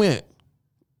y'all went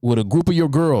with a group of your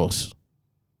girls,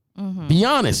 be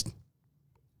honest.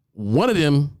 One of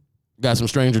them got some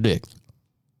stranger dick.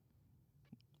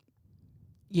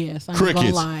 Yes, I'm not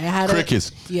gonna lie. I had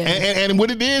Crickets. Yeah. And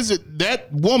what it is, that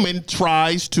woman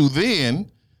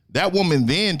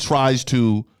then tries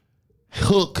to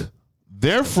hook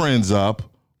their friends up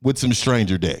with some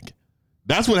stranger dick.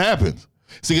 That's what happens.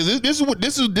 See, 'cause this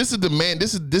is the man.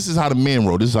 This is how the men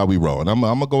roll. This is how we roll. And I'm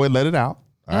gonna go ahead and let it out.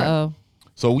 All right. Uh-oh.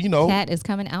 So Cat is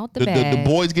coming out the bag. the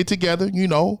boys get together.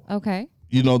 Okay.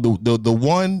 The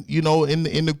one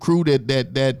in the crew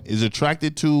that is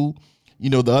attracted to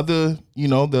the other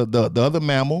the other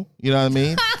mammal. You know what I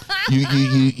mean?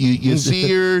 you see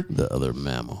her, the other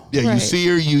mammal. Yeah, Right. you see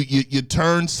her. You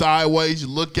turn sideways. You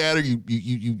look at her.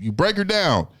 You break her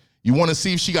down. You want to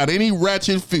see if she got any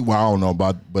ratchet feet. Well, I don't know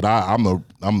about, but I'm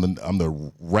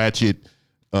the ratchet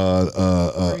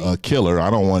killer. I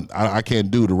don't want. I can't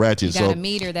do the ratchet. You got So a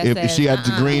meter that if says, she got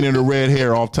the green and the red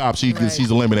hair off top, she's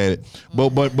eliminated.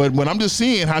 But when I'm just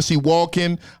seeing how she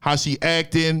walking, how she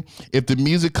acting, if the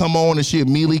music come on and she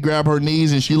immediately grab her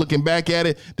knees and she looking back at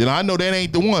it, then I know that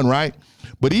ain't the one, right?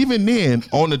 But even then,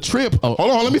 on the trip, hold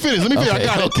on, let me finish. Okay, I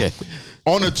got it. okay.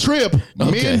 On a trip,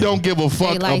 men don't give a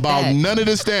fuck like about that. none of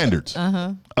the standards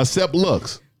except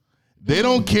looks. They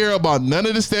don't care about none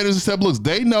of the standards except looks.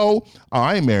 They know,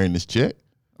 I ain't marrying this chick.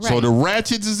 So Right. the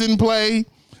ratchets is in play.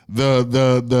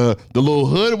 The little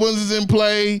hood ones is in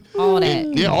play. All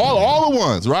that. Yeah, all the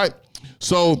ones, right?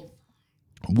 So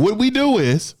what we do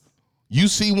is, you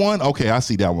see one, okay, I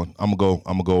see that one. I'm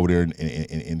gonna go over there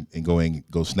and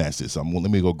go snatch this. Let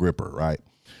me go grip her, right?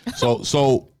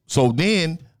 So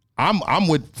then I'm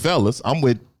with fellas. I'm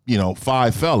with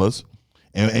 5 fellas,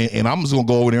 and I'm just gonna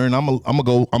go over there and I'm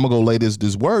gonna go lay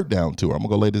this word down to her. I'm gonna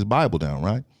go lay this Bible down,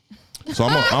 right? So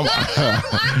I'm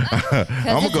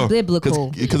gonna go biblical.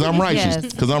 because I'm righteous.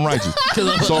 Yes. Because I'm righteous.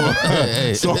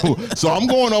 So I'm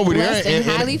going over there Blessed and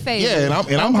highly favored. Yeah,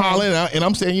 and I'm hollering and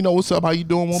I'm saying, what's up? How you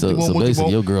doing? So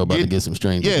basically, your girl about to get some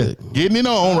strange. Yeah, getting it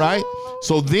on, right?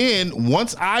 So then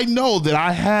once I know that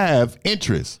I have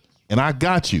interest and I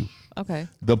got you, Okay.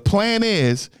 the plan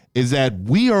is that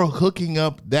we are hooking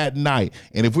up that night.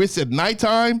 And if it's at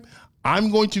nighttime,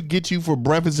 I'm going to get you for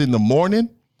breakfast in the morning.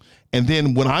 And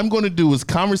then what I'm going to do is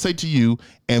conversate to you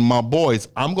and my boys.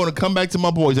 I'm going to come back to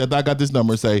my boys after I got this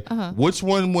number and say, which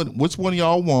one of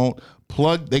y'all want?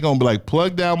 They're going to be like,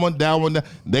 plug that one, down.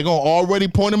 They're going to already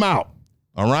point them out.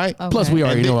 All right. Okay. Plus, we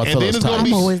already know our fellas it's gonna type.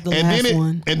 be, I'm always the last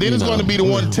one. And then it's going to be the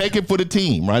one take it for the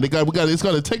team, right? It's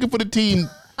going to take it for the team.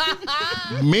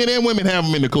 Men and women have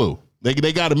them in the crew.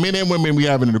 They got a men and women we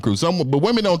have in the crew. But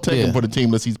women don't take him for the team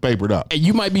unless he's papered up. And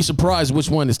you might be surprised which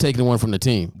one is taking the one from the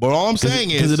team. But all I'm saying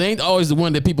is, because it ain't always the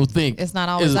one that people think. It's not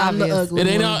always I'm the obvious. ugly It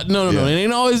ain't one. no. It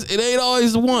ain't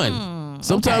always the one.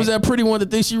 Sometimes that pretty one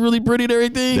that thinks she really pretty and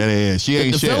everything. that is, she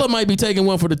ain't The shit. fella might be taking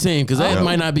one for the team because that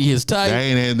might not be his type. That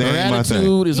ain't Her my thing.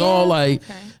 attitude is all like,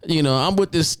 I'm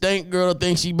with this stank girl that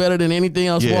thinks she better than anything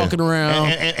else walking around.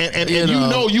 And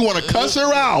you want to cuss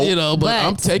her out. But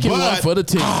I'm taking one for the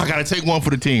team. I got to take one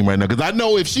for the team right now because I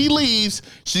know if she leaves,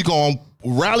 she's going to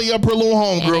rally up her little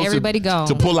homegirls everybody gone.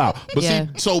 to pull out. But Yeah.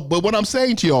 but what I'm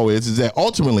saying to y'all is that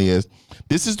ultimately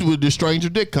this is where the stranger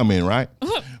dick come in, right?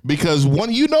 Because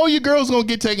your girl's going to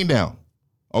get taken down.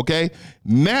 Okay?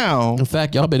 Now, In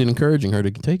fact, y'all been encouraging her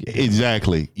to take it.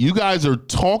 exactly. You guys are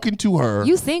talking to her.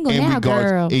 You single now,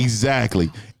 girl. Exactly.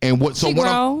 And what She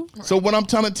grown. what I'm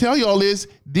trying to tell y'all is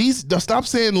stop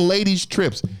saying ladies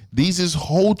trips. These is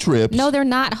whole trips. No, they're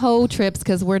not hoe trips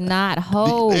because we're not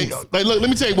hoes. Hey, like, look, let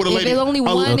me tell you what a If lady. there's only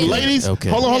one in- ladies, Okay.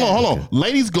 hold on.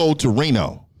 Ladies go to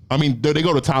Reno. I mean, they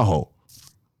go to Tahoe.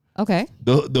 Okay.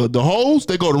 The hoes,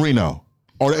 they go to Reno,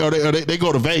 or they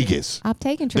go to Vegas. I'm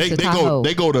taking trips They to Tahoe.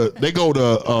 go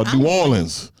to New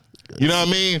Orleans. You know what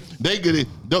I mean? They get it.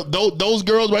 Those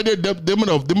girls right there, them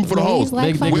for the hoes.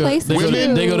 Ladies like fun places they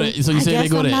too. go to. So you I say they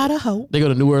guess go I'm to? not a hoe. They go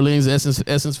to New Orleans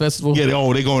Essence Festival. Yeah,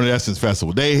 they going to the Essence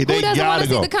Festival. They Who doesn't want gotta to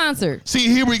see go. the concert? See,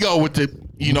 here we go with the.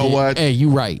 You know what? Hey, you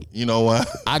right. You know what?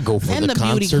 I go for And the the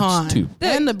beauty concerts con. too.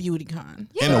 And the beauty con.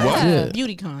 And the what? Yeah.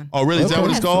 Beauty con. Oh, really? Is that what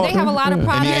it's Yes, called? they have a lot of And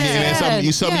products.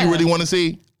 it's something you really want to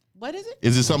see? What is it?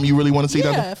 Is it something you really want to see?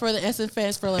 Yeah, Donna? for the Essence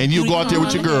Fest for like. And you beauty go out there with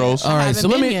con. your girls. All right, haven't so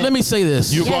let been me yet. say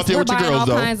this. You go out Yes, there we're with your buying girls all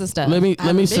though. kinds of stuff. Let me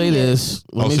haven't say been yet. this.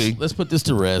 see. Let's put this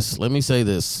to rest. Let me say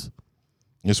this.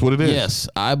 That's what it is. Yes,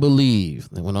 I believe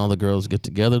that when all the girls get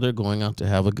together, they're going out to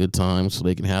have a good time so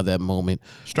they can have that moment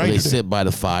where Stranger they Day. sit by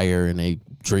the fire and they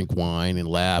drink wine and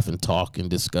laugh and talk and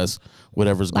discuss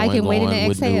whatever's Like going in Waiting on to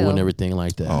with new Exhale. and everything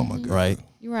like that. Oh, my God. Right?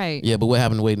 You're right. Yeah, but what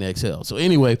happened to Waiting to Exhale? So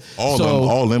anyway,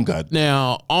 All them got.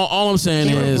 now, all I'm saying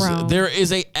They were is grown. there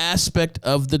is a aspect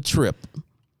of the trip.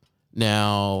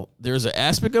 Now, there's an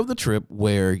aspect of the trip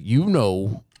where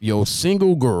your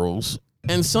single girls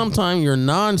and sometimes your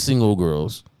non-single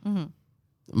girls,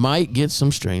 might get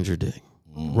some stranger dick,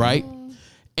 right?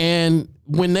 And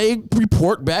when they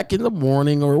report back in the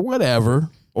morning or whatever,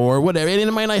 and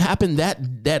it might not happen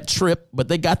that trip, but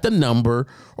they got the number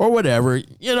or whatever,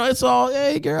 it's all,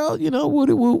 hey girl,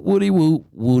 woody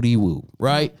woo,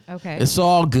 right? Okay. It's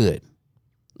all good.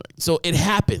 So it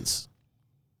happens.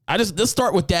 Let's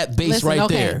start with that base right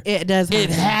there. It does happen. It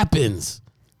happens.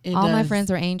 All my friends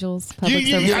are angels. Public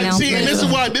service See, announcement. and this is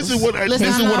what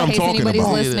I'm in case talking anybody's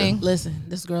about. listening. Listen,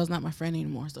 this girl's not my friend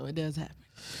anymore, so it does happen.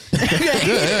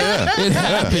 It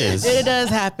happens. It does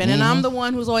happen, and I'm the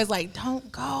one who's always like,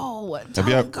 "Don't go,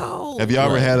 don't go." Have you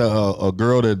ever had a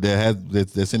girl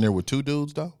that's in there with two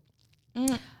dudes though?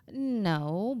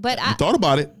 No, but You thought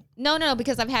about it? No,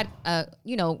 because I've had,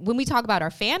 when we talk about our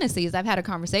fantasies, I've had a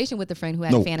conversation with a friend who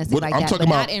had a fantasy like I'm that. talking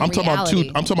but about. not in I'm talking about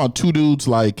reality. I'm talking about two dudes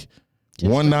like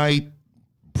one night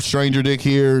stranger dick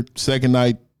here, second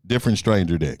night different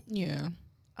stranger dick. Yeah.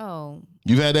 Oh.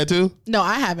 You've had that too? No,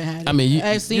 I haven't had it. I mean,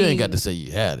 I've you ain't got to say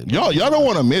you had it. Y'all don't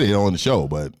want to admit it on the show,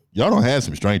 but y'all don't have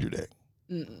some stranger dick.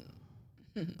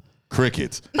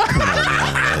 Crickets.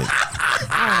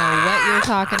 I don't know what you're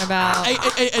talking about.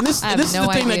 Hey, and this I have is no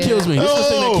the thing that idea. kills me. This is the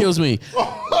thing that kills me.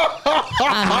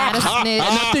 I'm not a snitch.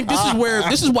 And I think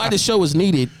this is why the show is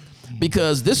needed,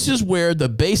 because this is where the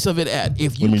base of it at.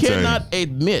 If you Let me tell you. cannot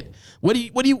admit, what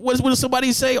does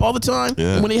somebody say all the time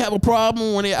when they have a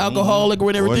problem, when they're alcoholic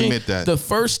or everything? admit that. The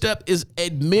first step is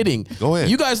admitting. Go ahead.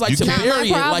 You guys like You to can't- bury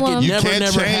it like it You can't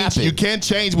never change. happened. You can't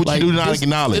change what Like, you do not this-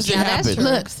 acknowledge. This Now, that's happened.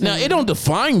 true. Look, Now it don't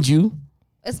define you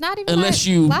It's not even unless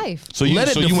my you life. So you let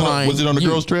it so you went define was it on the you.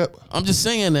 girls trip? I'm just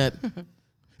saying that.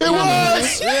 It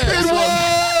was. Yeah,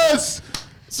 It was.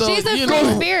 So, She's a you free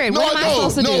know, spirit. What am I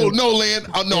supposed to do? No, Lynn. No,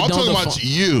 I'm don't talking about define-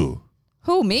 you.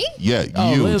 Who, me? Yeah,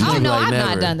 Oh, you. Lynn's Oh, like no, I've never.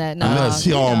 not done that. No.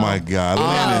 Oh my God,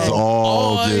 Lynn is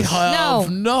all I just. have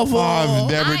never. I've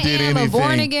never I did am anything. a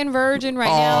born-again virgin right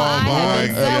Oh, now. I have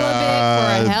been my God.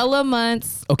 celibate for a hella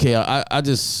months. Okay, I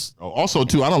just Also,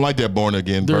 too, I don't like that born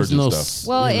again there's virgin no. stuff.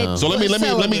 Well, you know. So let me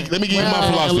give you my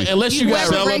philosophy. Unless you got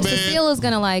Whoever breaks the celibate. seal is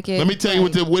gonna like it. Let me tell you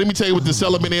what the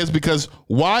celibate is, because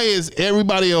why is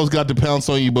everybody else got to pounce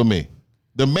on you but me?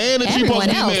 The man that you're supposed Everyone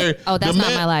to be else. married. Oh, that's the not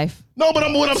man- my life. No, but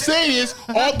what I'm saying is,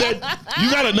 all that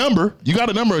you got a number. You got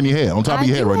a number in your head, on top of I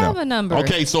your head do right now. have a number.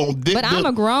 Okay, so But I'm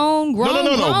a grown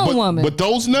woman. But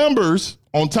those numbers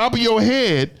on top of your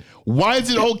head. Why is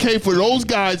it okay for those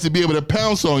guys to be able to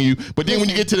pounce on you, but then when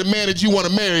you get to the man that you want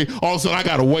to marry, all of a sudden I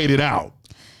gotta wait it out?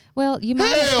 Well, you might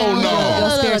have Hell found no.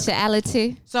 your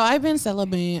spirituality. So I've been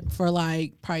celibate for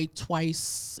like probably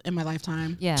twice in my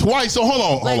lifetime. Yeah. Twice. So hold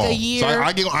on. Like hold on. a year. So I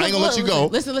ain't gonna let you go.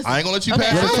 Listen. I ain't gonna let you Okay,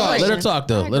 pass. I Let her have a talk. question. Let her talk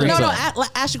though. Let her No,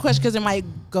 talk. ask your question because it might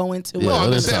go into Yeah, it. No, I'm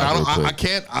let just her saying. talk real I quick.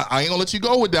 can't. I ain't gonna let you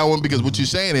go with that one, because what you're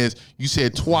saying is you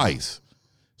said twice.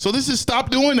 So this is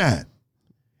stop doing that.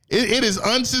 It is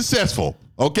unsuccessful.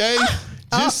 Okay.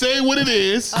 Just say what it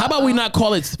is. How about we not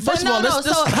call it? First of all, let's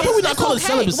how about we not call it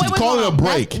celibacy? Wait, Call it a hold on.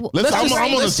 break. I'm on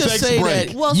a let's just sex say break.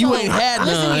 that Well, you so, ain't had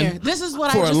listen none here. This is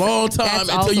what for I a just long said. time That's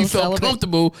until you also felt celibate.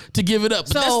 comfortable to give it up.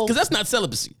 So- Because that's not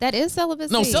celibacy. That is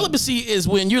celibacy. No, celibacy is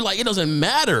when you're like, it doesn't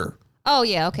matter. Oh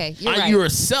yeah, okay. You're right. You're a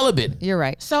celibate. You're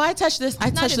right. So I touched this. I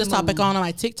Not touched in this the topic mood. on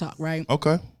my TikTok, right?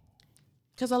 Okay.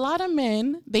 Because a lot of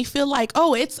men, they feel like,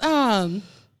 oh, it's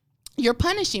you're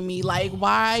punishing me. Like,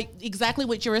 why? Exactly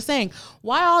what you were saying.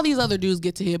 Why all these other dudes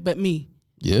get to hit, but me?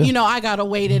 Yeah. You know, I gotta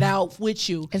wait it out with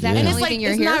you. Is that and the it's only like thing you're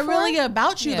it's here not for? really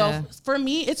about you Yeah. though. For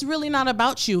me, it's really not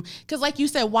about you. Because like you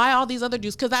said, why all these other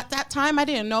dudes? Because at that time, I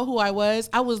didn't know who I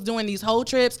was. I was doing these whole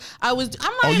trips. I'm not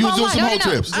even you was gonna doing lie. some whole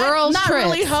trips. Girls not trips.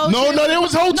 really whole No, trips. no, there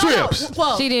was whole trips.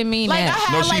 Well, She didn't mean like that. I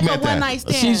had No, she like a meant that. one night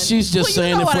stand. She's just you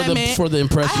saying know it what for I the- meant. for the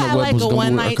impression I of had what like was a gonna be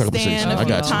one our night conversation. stand I a few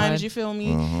got you. times. You feel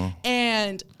me?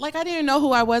 And like I didn't know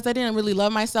who I was. I didn't really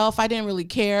love myself. I didn't really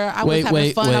care. I was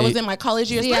having fun. I was in my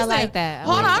college years. See, I Listen, like that.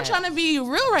 I Hold like on, I'm that. trying to be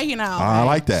real right here now. I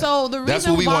like that. So the reason That's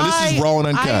what we why want. This is raw and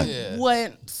uncut. I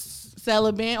went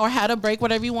celibate or had a break,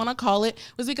 whatever you want to call it,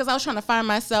 was because I was trying to find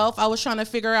myself. I was trying to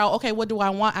figure out, okay, what do I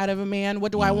want out of a man?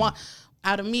 What do I want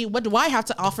out of me? What do I have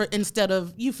to offer instead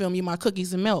of, you feel me, my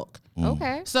cookies and milk?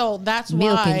 Okay. So that's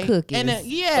Milk why. and cookies. And They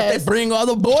yes, bring all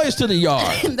the boys to the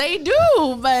yard. they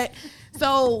do. But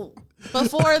so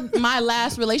before my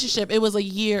last relationship, it was a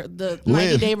year, the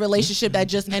 90-day relationship that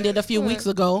just ended a few weeks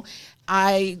ago.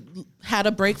 I had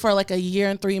a break for like a year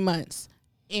and 3 months.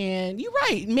 And you're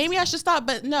right. Maybe I should stop,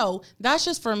 but no, that's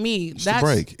just for me. It's That's a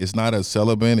break. It's not a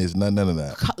celibate. It's none of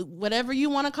that. whatever you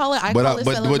want to call it. I But, call it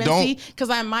but celibacy don't- because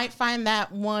I might find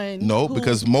that one. No, who-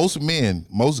 because most men,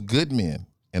 most good men,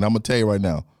 and I'm gonna tell you right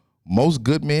now, most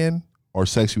good men are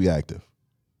sexually active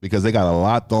because they got a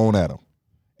lot thrown at them,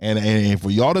 And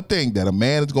for y'all to think that a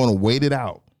man is going to wait it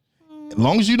out, as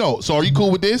long as you know. So are you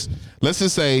cool with this? Let's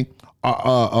just say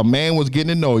a man was getting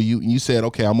to know you, and you said,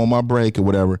 okay, I'm on my break or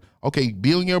whatever. Okay,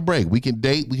 be on your break. We can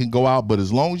date, we can go out, but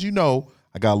as long as you know,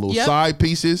 I got little side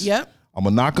pieces. Yep. I'm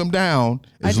gonna knock them down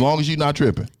as long as you're not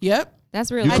tripping. Yep. That's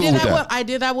real. You I cool did with that. that? I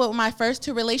did that with my first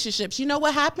 2 relationships. You know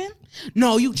what happened?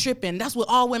 No, you tripping. That's what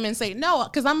all women say. No,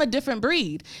 because I'm a different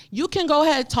breed. You can go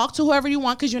ahead, talk to whoever you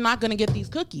want, because you're not gonna get these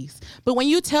cookies. But when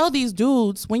you tell these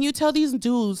dudes,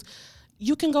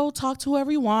 you can go talk to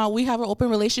whoever you want. We have an open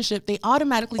relationship. They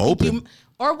automatically think you,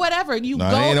 or whatever. You No,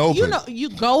 it go, ain't open. you know, you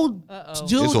go.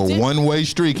 Do, It's a one-way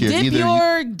streak here.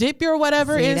 Dip your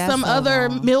whatever See, in that's some so other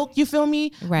wrong. milk. You feel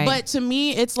me? Right. But to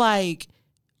me, it's like,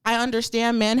 I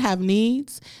understand men have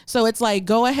needs. So it's like,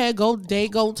 go ahead, go date,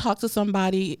 go talk to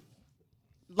somebody.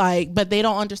 Like, but they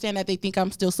don't understand that. They think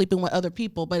I'm still sleeping with other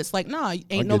people. But it's like, nah,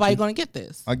 ain't nobody you. gonna get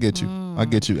this. I get you. I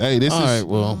get you. Hey, this All is right,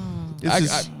 well,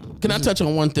 can I touch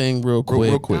on one thing real quick?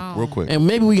 real quick. And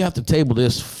maybe we have to table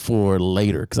this for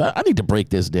later because I need to break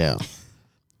this down.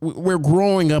 We're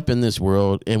growing up in this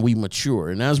world and we mature.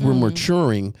 And as we're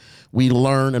maturing, we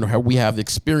learn and we have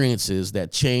experiences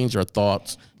that change our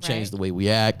thoughts, change Right. the way we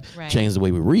act, Right. change the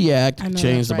way we react, know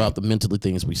change that's about right. the mentally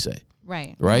things we say.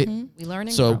 Right. Right? We learn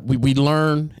and So grow. we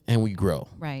learn and we grow.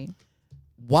 Right.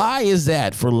 Why is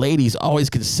that for ladies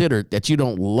always considered that you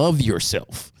don't love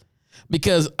yourself?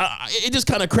 Because it just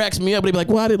kind of cracks me up. They be like,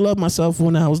 well, I didn't love myself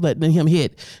when I was letting him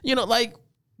hit. You know, like,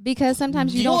 Because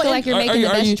sometimes you You don't know, feel like you're are- making are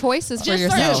the best you- choices for Just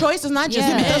yourself. certain choices, not just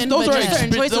Yeah. men, those but are just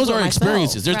certain choices those for are myself.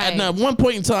 experiences. There's Right. at one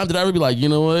point in time that I would be like, you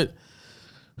know what?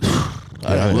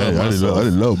 I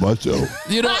didn't love myself.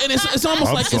 You know, and it's almost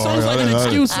I'm like sorry, it's almost like an I didn't-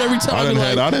 excuse every time. I didn't You're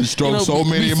had- like, I didn't stroke you know, so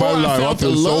many in my before I life. I felt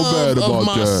feel the so love bad of about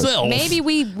that. myself. Maybe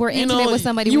we were You intimate know, with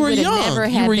somebody you we were would have young. never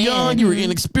had You were been. young. You were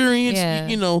inexperienced. Yeah.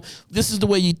 You know, this is the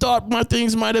way you thought my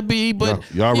things might have been. But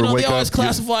Y'all you ever know, wake they always up-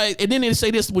 classify it, and then they say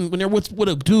this when they're with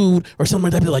a dude or something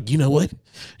like that. They're like, you know what?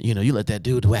 You know, you let that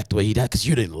dude act the way he did because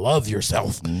you didn't love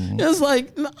yourself. It's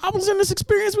like I was in this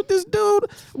experience with this dude.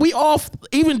 We all,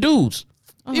 even dudes.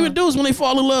 Even dudes, when they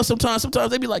fall in love, sometimes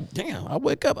they be like, "Damn, I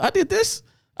wake up, I did this.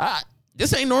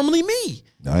 This ain't normally me."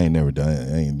 I ain't never done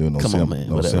it. I ain't doing no Come on, man,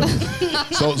 No whatever.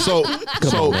 so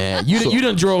Come on, man. You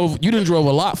done drove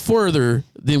a lot further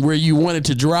than where you wanted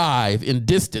to drive in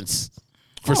distance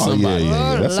for somebody.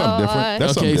 Yeah. That's something Lord. different.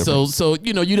 That's Okay, something different. so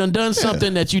you know you done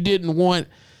something that you didn't want,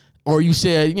 or you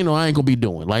said, you know, I ain't gonna be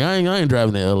doing. Like I ain't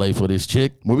driving to LA for this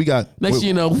chick. Well, we got Next thing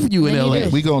you know, you in LA.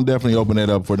 We gonna definitely open that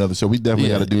up for another show. We definitely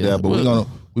Yeah, got to do yeah. that, but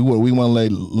we want to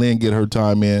let Lynn get her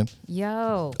time in.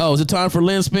 Yo. Oh, is it time for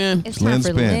Lynn Spin? It's time Lynn for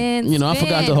Spin. Lynn You know, I Spin.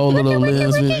 forgot the whole little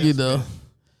Lynn Spin. You know.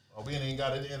 Oh, we ain't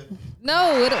got it in it.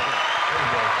 No.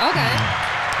 Okay.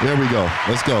 There we go.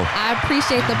 Let's go. I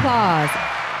appreciate the applause.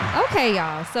 Okay,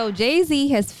 y'all. So Jay-Z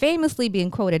has famously been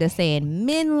quoted as saying,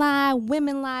 "Men lie,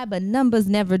 women lie, but numbers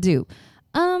never do."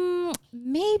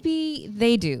 Maybe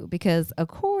they do, because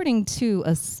according to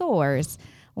a source,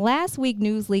 last week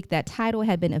news leaked that Tidal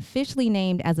had been officially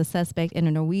named as a suspect in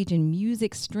a Norwegian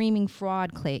music streaming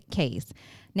fraud case.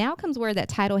 Now comes word that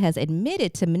Tidal has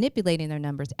admitted to manipulating their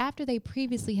numbers after they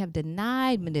previously have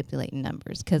denied manipulating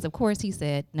numbers, because of course he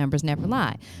said numbers never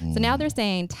lie. So now they're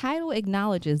saying Tidal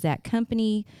acknowledges that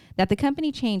the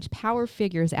company changed power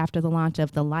figures after the launch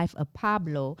of The Life of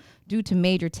Pablo due to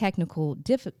major technical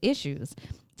issues.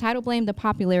 Tidal blamed the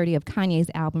popularity of Kanye's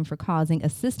album for causing a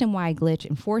system-wide glitch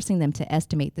and forcing them to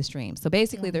estimate the streams. So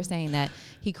basically, they're saying that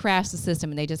he crashed the system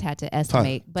and they just had to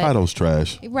estimate. But Tidal's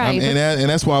trash. Right, I mean, but- and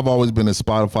that's why I've always been a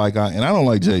Spotify guy, and I don't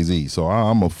like Jay-Z, so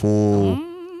I'm a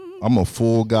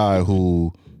full guy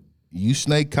who. You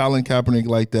snake Colin Kaepernick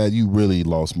like that, you really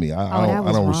lost me. I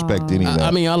don't respect any of that.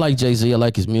 I mean, I like Jay-Z. I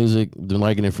like his music. Been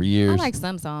liking it for I years. like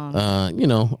some songs. You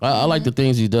know, I like the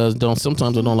things he does.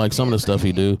 Sometimes I don't like some of the stuff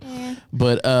he do.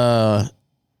 But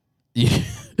yeah,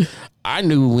 I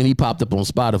knew when he popped up on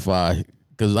Spotify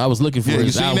because I was looking for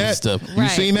his seen album that? and stuff. You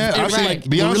seen that? I've seen Like,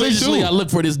 Beyonce religiously, too. I look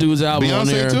for this dude's album on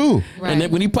Beyonce there. too. Right. And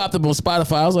then when he popped up on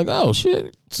Spotify, I was like, oh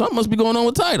shit, something must be going on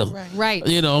with Tidal. Right.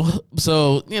 You know,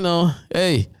 so you know,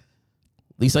 hey,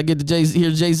 at least I get to hear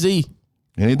Jay-Z.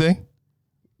 Anything?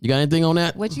 You got anything on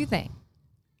that? What you think?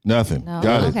 Nothing. No.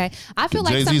 Got it. Okay. I feel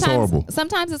like Jay-Z's horrible.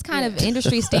 sometimes it's kind of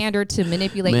industry standard to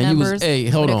manipulate Man, numbers. hey,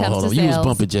 hold when it on, comes hold to on. You was sales.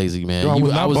 bumping Jay-Z, man. Bro,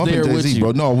 I was bumping there with Jay-Z, you.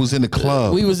 bro. No, I was in the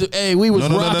club. We was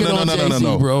rocking on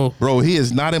Jay-Z, bro. Bro, he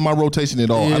is not in my rotation at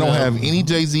all. Yeah. I don't have any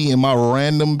Jay-Z in my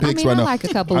random picks right I now. like a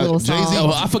couple little songs. Jay-Z.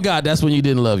 Oh, I forgot. That's when you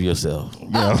didn't love yourself.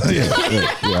 Yeah,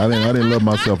 I didn't love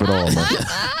myself at all, man.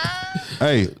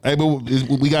 hey, but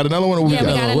we got another one. Or we Yeah, we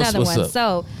got What's another one.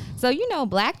 up? So you know,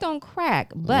 black don't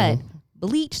crack, but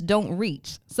bleach don't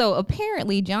reach. So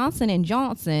apparently Johnson &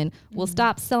 Johnson will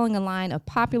stop selling a line of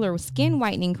popular skin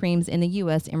whitening creams in the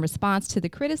U.S. in response to the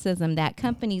criticism that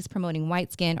companies promoting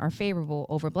white skin are favorable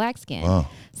over black skin. Wow.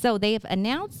 So they have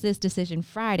announced this decision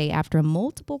Friday after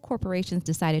multiple corporations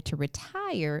decided to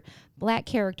retire black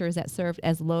characters that served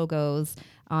as logos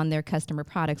on their customer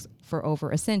products for over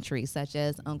a century, such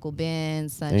as Uncle Ben,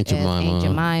 such Aunt as Aunt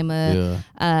Jemima.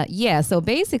 Jemima. So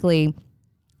basically,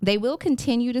 they will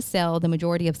continue to sell the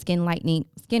majority of skin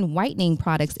whitening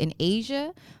products in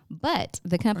Asia, but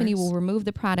the company will remove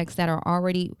the products that are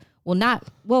already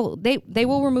they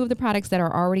will remove the products that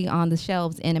are already on the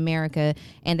shelves in America,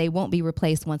 and they won't be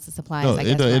replaced once the supply No, is,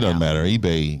 it doesn't matter.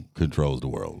 eBay controls the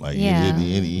world. Like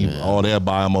all they'll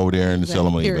buy them over there and sell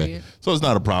them on eBay. Period. So it's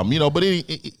not a problem, But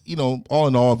all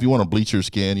in all, if you want to bleach your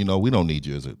skin, we don't need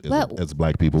you as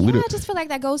black people. I just feel like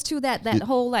that goes to that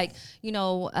whole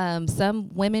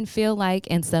some women feel like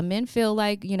and some men feel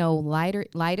like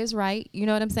light is right. You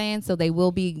know what I'm saying? So they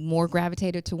will be more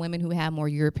gravitated to women who have more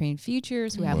European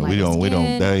features, who have lighter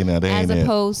skin, as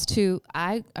opposed to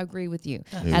I agree with you.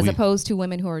 As opposed to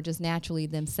women who are just naturally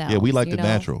themselves. Yeah, we like the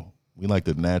natural. We like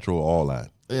the natural, all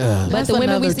that. Yeah. But the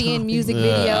women we see in music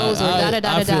videos or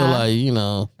I feel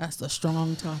like, that's a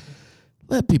strong topic.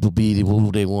 let people be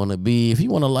who they want to be. If you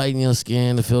want to lighten your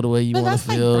skin to feel the way you want to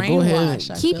feel, go ahead.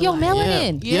 Keep your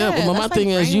melanin. Yeah, but my thing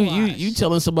is, you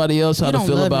telling somebody else how to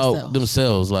feel about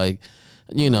themselves. Like,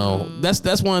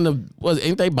 that's one of the,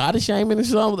 ain't they body shaming or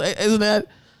something? Isn't that?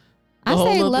 I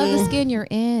say love the skin you're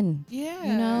in. Yeah.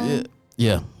 You know?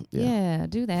 Yeah,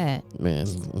 do that. Man,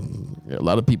 a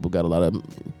lot of people got a lot of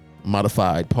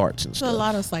modified parts and stuff. A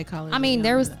lot of psychology. I mean,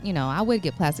 there was, I would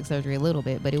get plastic surgery a little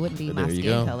bit, but it wouldn't be my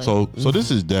skin color. So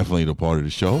this is definitely the part of the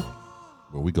show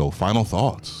where we go final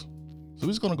thoughts. So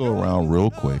we're just gonna go around real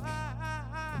quick.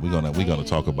 We're gonna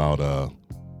talk about a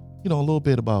little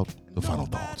bit about the final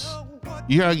thoughts.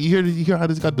 You hear how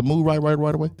this got the mood right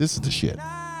away? This is the shit.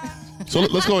 So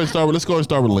let's go and start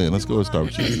with Lynn. Let's go and start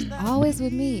with you. Always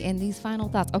with me and these final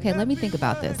thoughts. Okay, let me think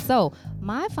about this. So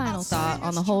my final thought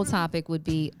on the whole topic would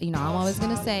be, I'm always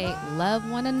going to say love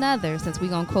one another, since we're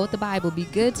going to quote the Bible, be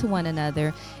good to one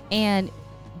another, and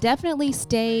definitely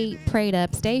stay prayed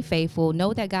up, stay faithful.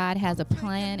 Know that God has a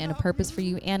plan and a purpose for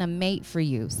you and a mate for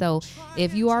you. So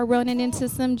if you are running into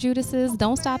some Judases,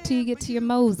 don't stop till you get to your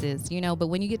Moses, but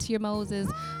when you get to your Moses,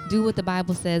 do what the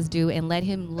Bible says do and let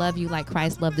him love you like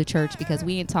Christ loved the church, because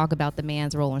we didn't talk about the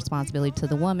man's role and responsibility to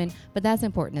the woman, but that's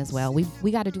important as well.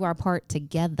 We got to do our part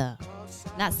together,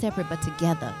 not separate, but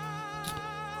together.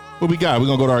 What we got? We're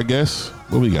going to go to our guests.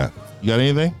 What we got? You got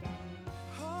anything?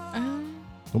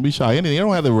 Don't be shy. Anything. You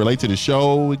don't have to relate to the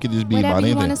show. It could just be whatever about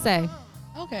anything. you want to say.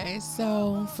 Okay,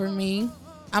 so for me,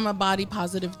 I'm a body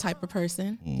positive type of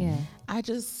person. Yeah.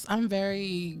 I'm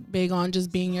very big on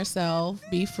just being yourself,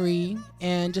 be free,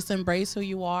 and just embrace who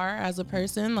you are as a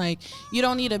person. Like, you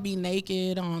don't need to be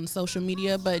naked on social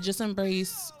media, but just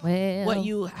embrace what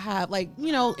you have,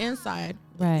 inside,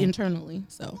 internally.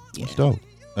 So, yeah. That's dope.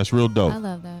 That's real dope. I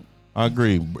love that. I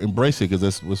agree. Embrace it, because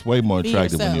it's way more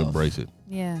attractive when you embrace it.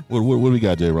 Yeah. What do we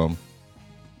got, J. Rom?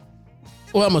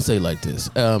 Well, I'm going to say it like this.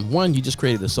 One, you just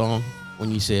created a song.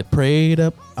 When you said prayed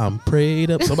up, I'm prayed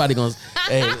up. Somebody going,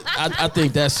 hey, I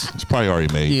think it's probably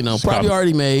already made.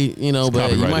 Already made,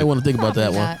 but you might want to think about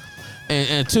that one.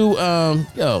 And two,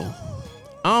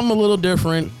 I'm a little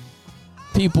different.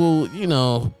 People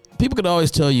could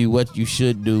always tell you what you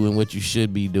should do and what you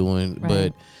should be doing,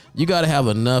 but you got to have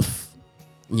enough,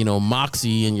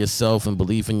 moxie in yourself and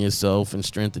belief in yourself and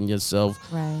strength in yourself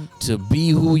to be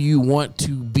who you want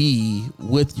to be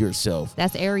with yourself.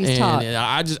 That's Aries talk. And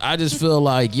I just feel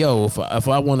like, if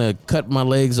I want to cut my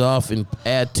legs off and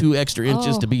add 2 extra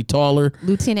inches to be taller,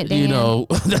 Lieutenant Dan,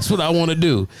 that's what I want to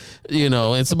do.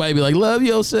 And somebody be like, love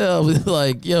yourself. It's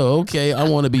like, okay, I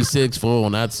want to be 6'4",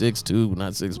 not 6'2",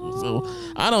 not 6'1".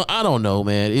 So I don't know,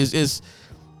 man. It's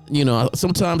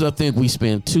sometimes I think we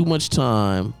spend too much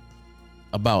time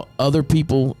about other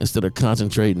people instead of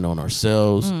concentrating on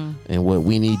ourselves and what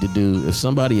we need to do. If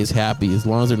somebody is happy, as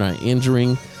long as they're not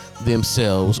injuring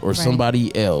themselves or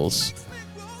somebody else,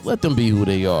 let them be who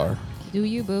they are. Do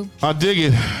you, boo? I dig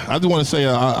it. I just want to say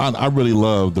I really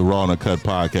love the Raw and Cut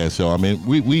podcast show. I mean,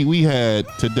 we had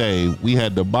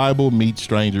the Bible meets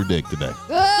Stranger Dick today.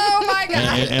 Oh my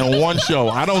God! And one show.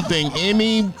 I don't think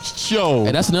any show.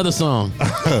 Hey, that's another song.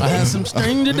 I had some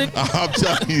Stranger Dick. I'm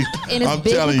telling you. And it's I'm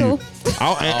telling you.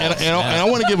 I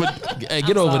want to give Hey,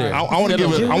 get over there. I want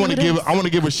to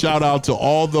give a shout out to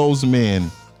all those men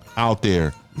out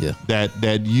there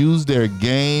that use their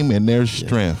game and their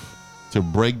strength to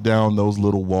break down those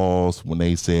little walls when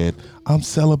they said, I'm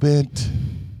celibate.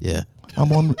 Yeah.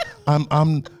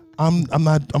 I'm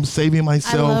saving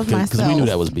myself. Because we knew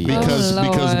that was BS.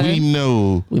 Because we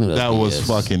knew We knew that that was was BS.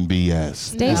 fucking BS.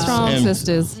 Stay strong, And-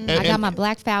 sisters. I got and- my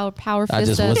black power I fist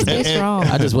just up. wasn't. Stay strong.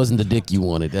 I just wasn't the dick you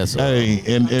wanted. That's all. Hey,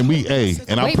 and I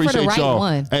Wait for the appreciate right y'all.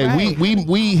 one. Hey,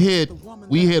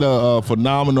 we hit a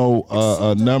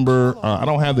phenomenal number. I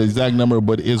don't have the exact number,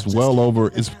 but it's well over.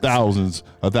 It's thousands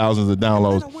of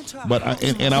downloads. But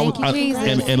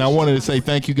I wanted to say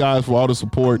thank you guys for all the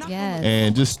support. Yes.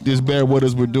 And just bear with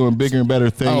us. We're doing bigger and better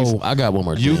things. Oh, I got one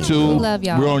more thing. YouTube. We love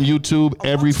y'all. We're on YouTube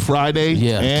every Friday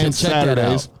and check that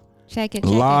Saturdays. out. Check it.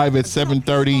 Live at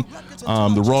 7:30.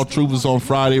 The Raw Truth is on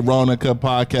Friday. Raw Uncut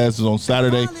Podcast is on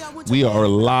Saturday. We are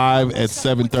live at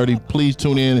 7:30. Please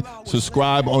tune in.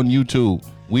 Subscribe on YouTube.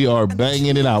 We are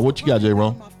banging it out. What you got,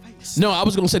 J-Ron? No, I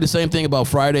was going to say the same thing about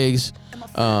Fridays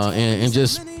and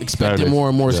just expecting Saturdays. more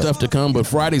and more Yeah. stuff to come. But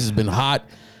Fridays has been hot.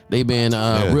 They've been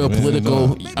real man, political.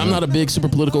 no. I'm not a big super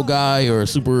political guy or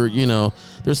super,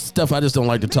 there's stuff I just don't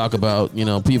like to talk about,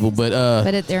 people. But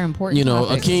they're important.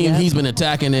 topics. Akeem, Yep. he's been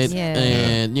attacking it. Yeah.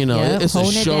 And, Yep, it's a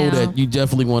holding it show down. that you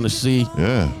definitely want to see.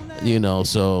 Yeah.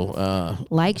 So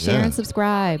Like, share, Yeah. and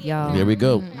subscribe, y'all. there we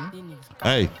go.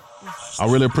 Hey, I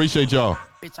really appreciate y'all.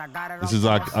 This is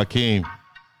Akeem.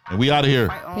 And we out of here.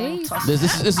 Peace. This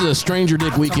is a Stranger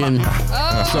Dick Weekend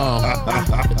song.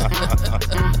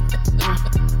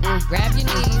 Grab your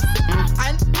knees.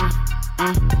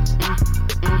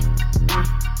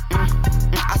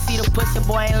 I see the pussy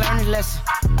boy ain't learned his lesson.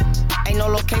 Ain't no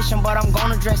location, but I'm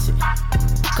gonna dress it.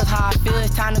 Cause how I feel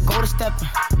it's time to go to steppin'.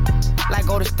 Like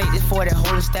go to state this for that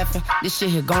holy steppin'. This shit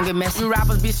here gon' get messy. You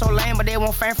rappers be so lame, but they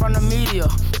won't fame from the media.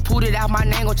 Put it out my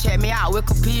name, go check me out,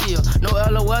 Wikipedia. No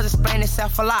LOLs explain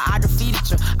itself a lot, I defeated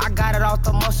you. I got it off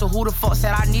the muscle, who the fuck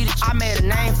said I needed you? I made a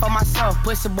name for myself,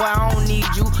 pussy boy, I don't need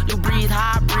you. You breathe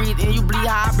how I breathe, and you bleed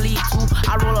how I bleed too.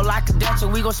 I roll up like a Dutch,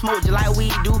 and we gon' smoke just like we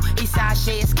do. Eastside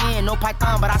shade skin, no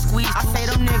python, but I squeeze. I say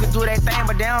them niggas do their thing,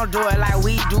 but they don't do it like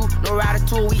we do. No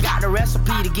ratatouille, we got the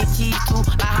recipe to get cheese too.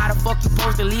 Like how the fuck you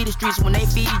supposed to lead the streets when they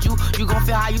feed you? You gon'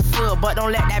 feel how you feel, but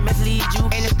don't let that mislead you.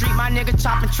 In the street, my nigga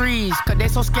chopping trees, cause they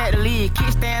so scared to leave.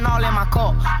 Kids staying all in my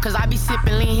cup, cause I be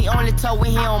sipping lean. He only talk when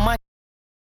he on money.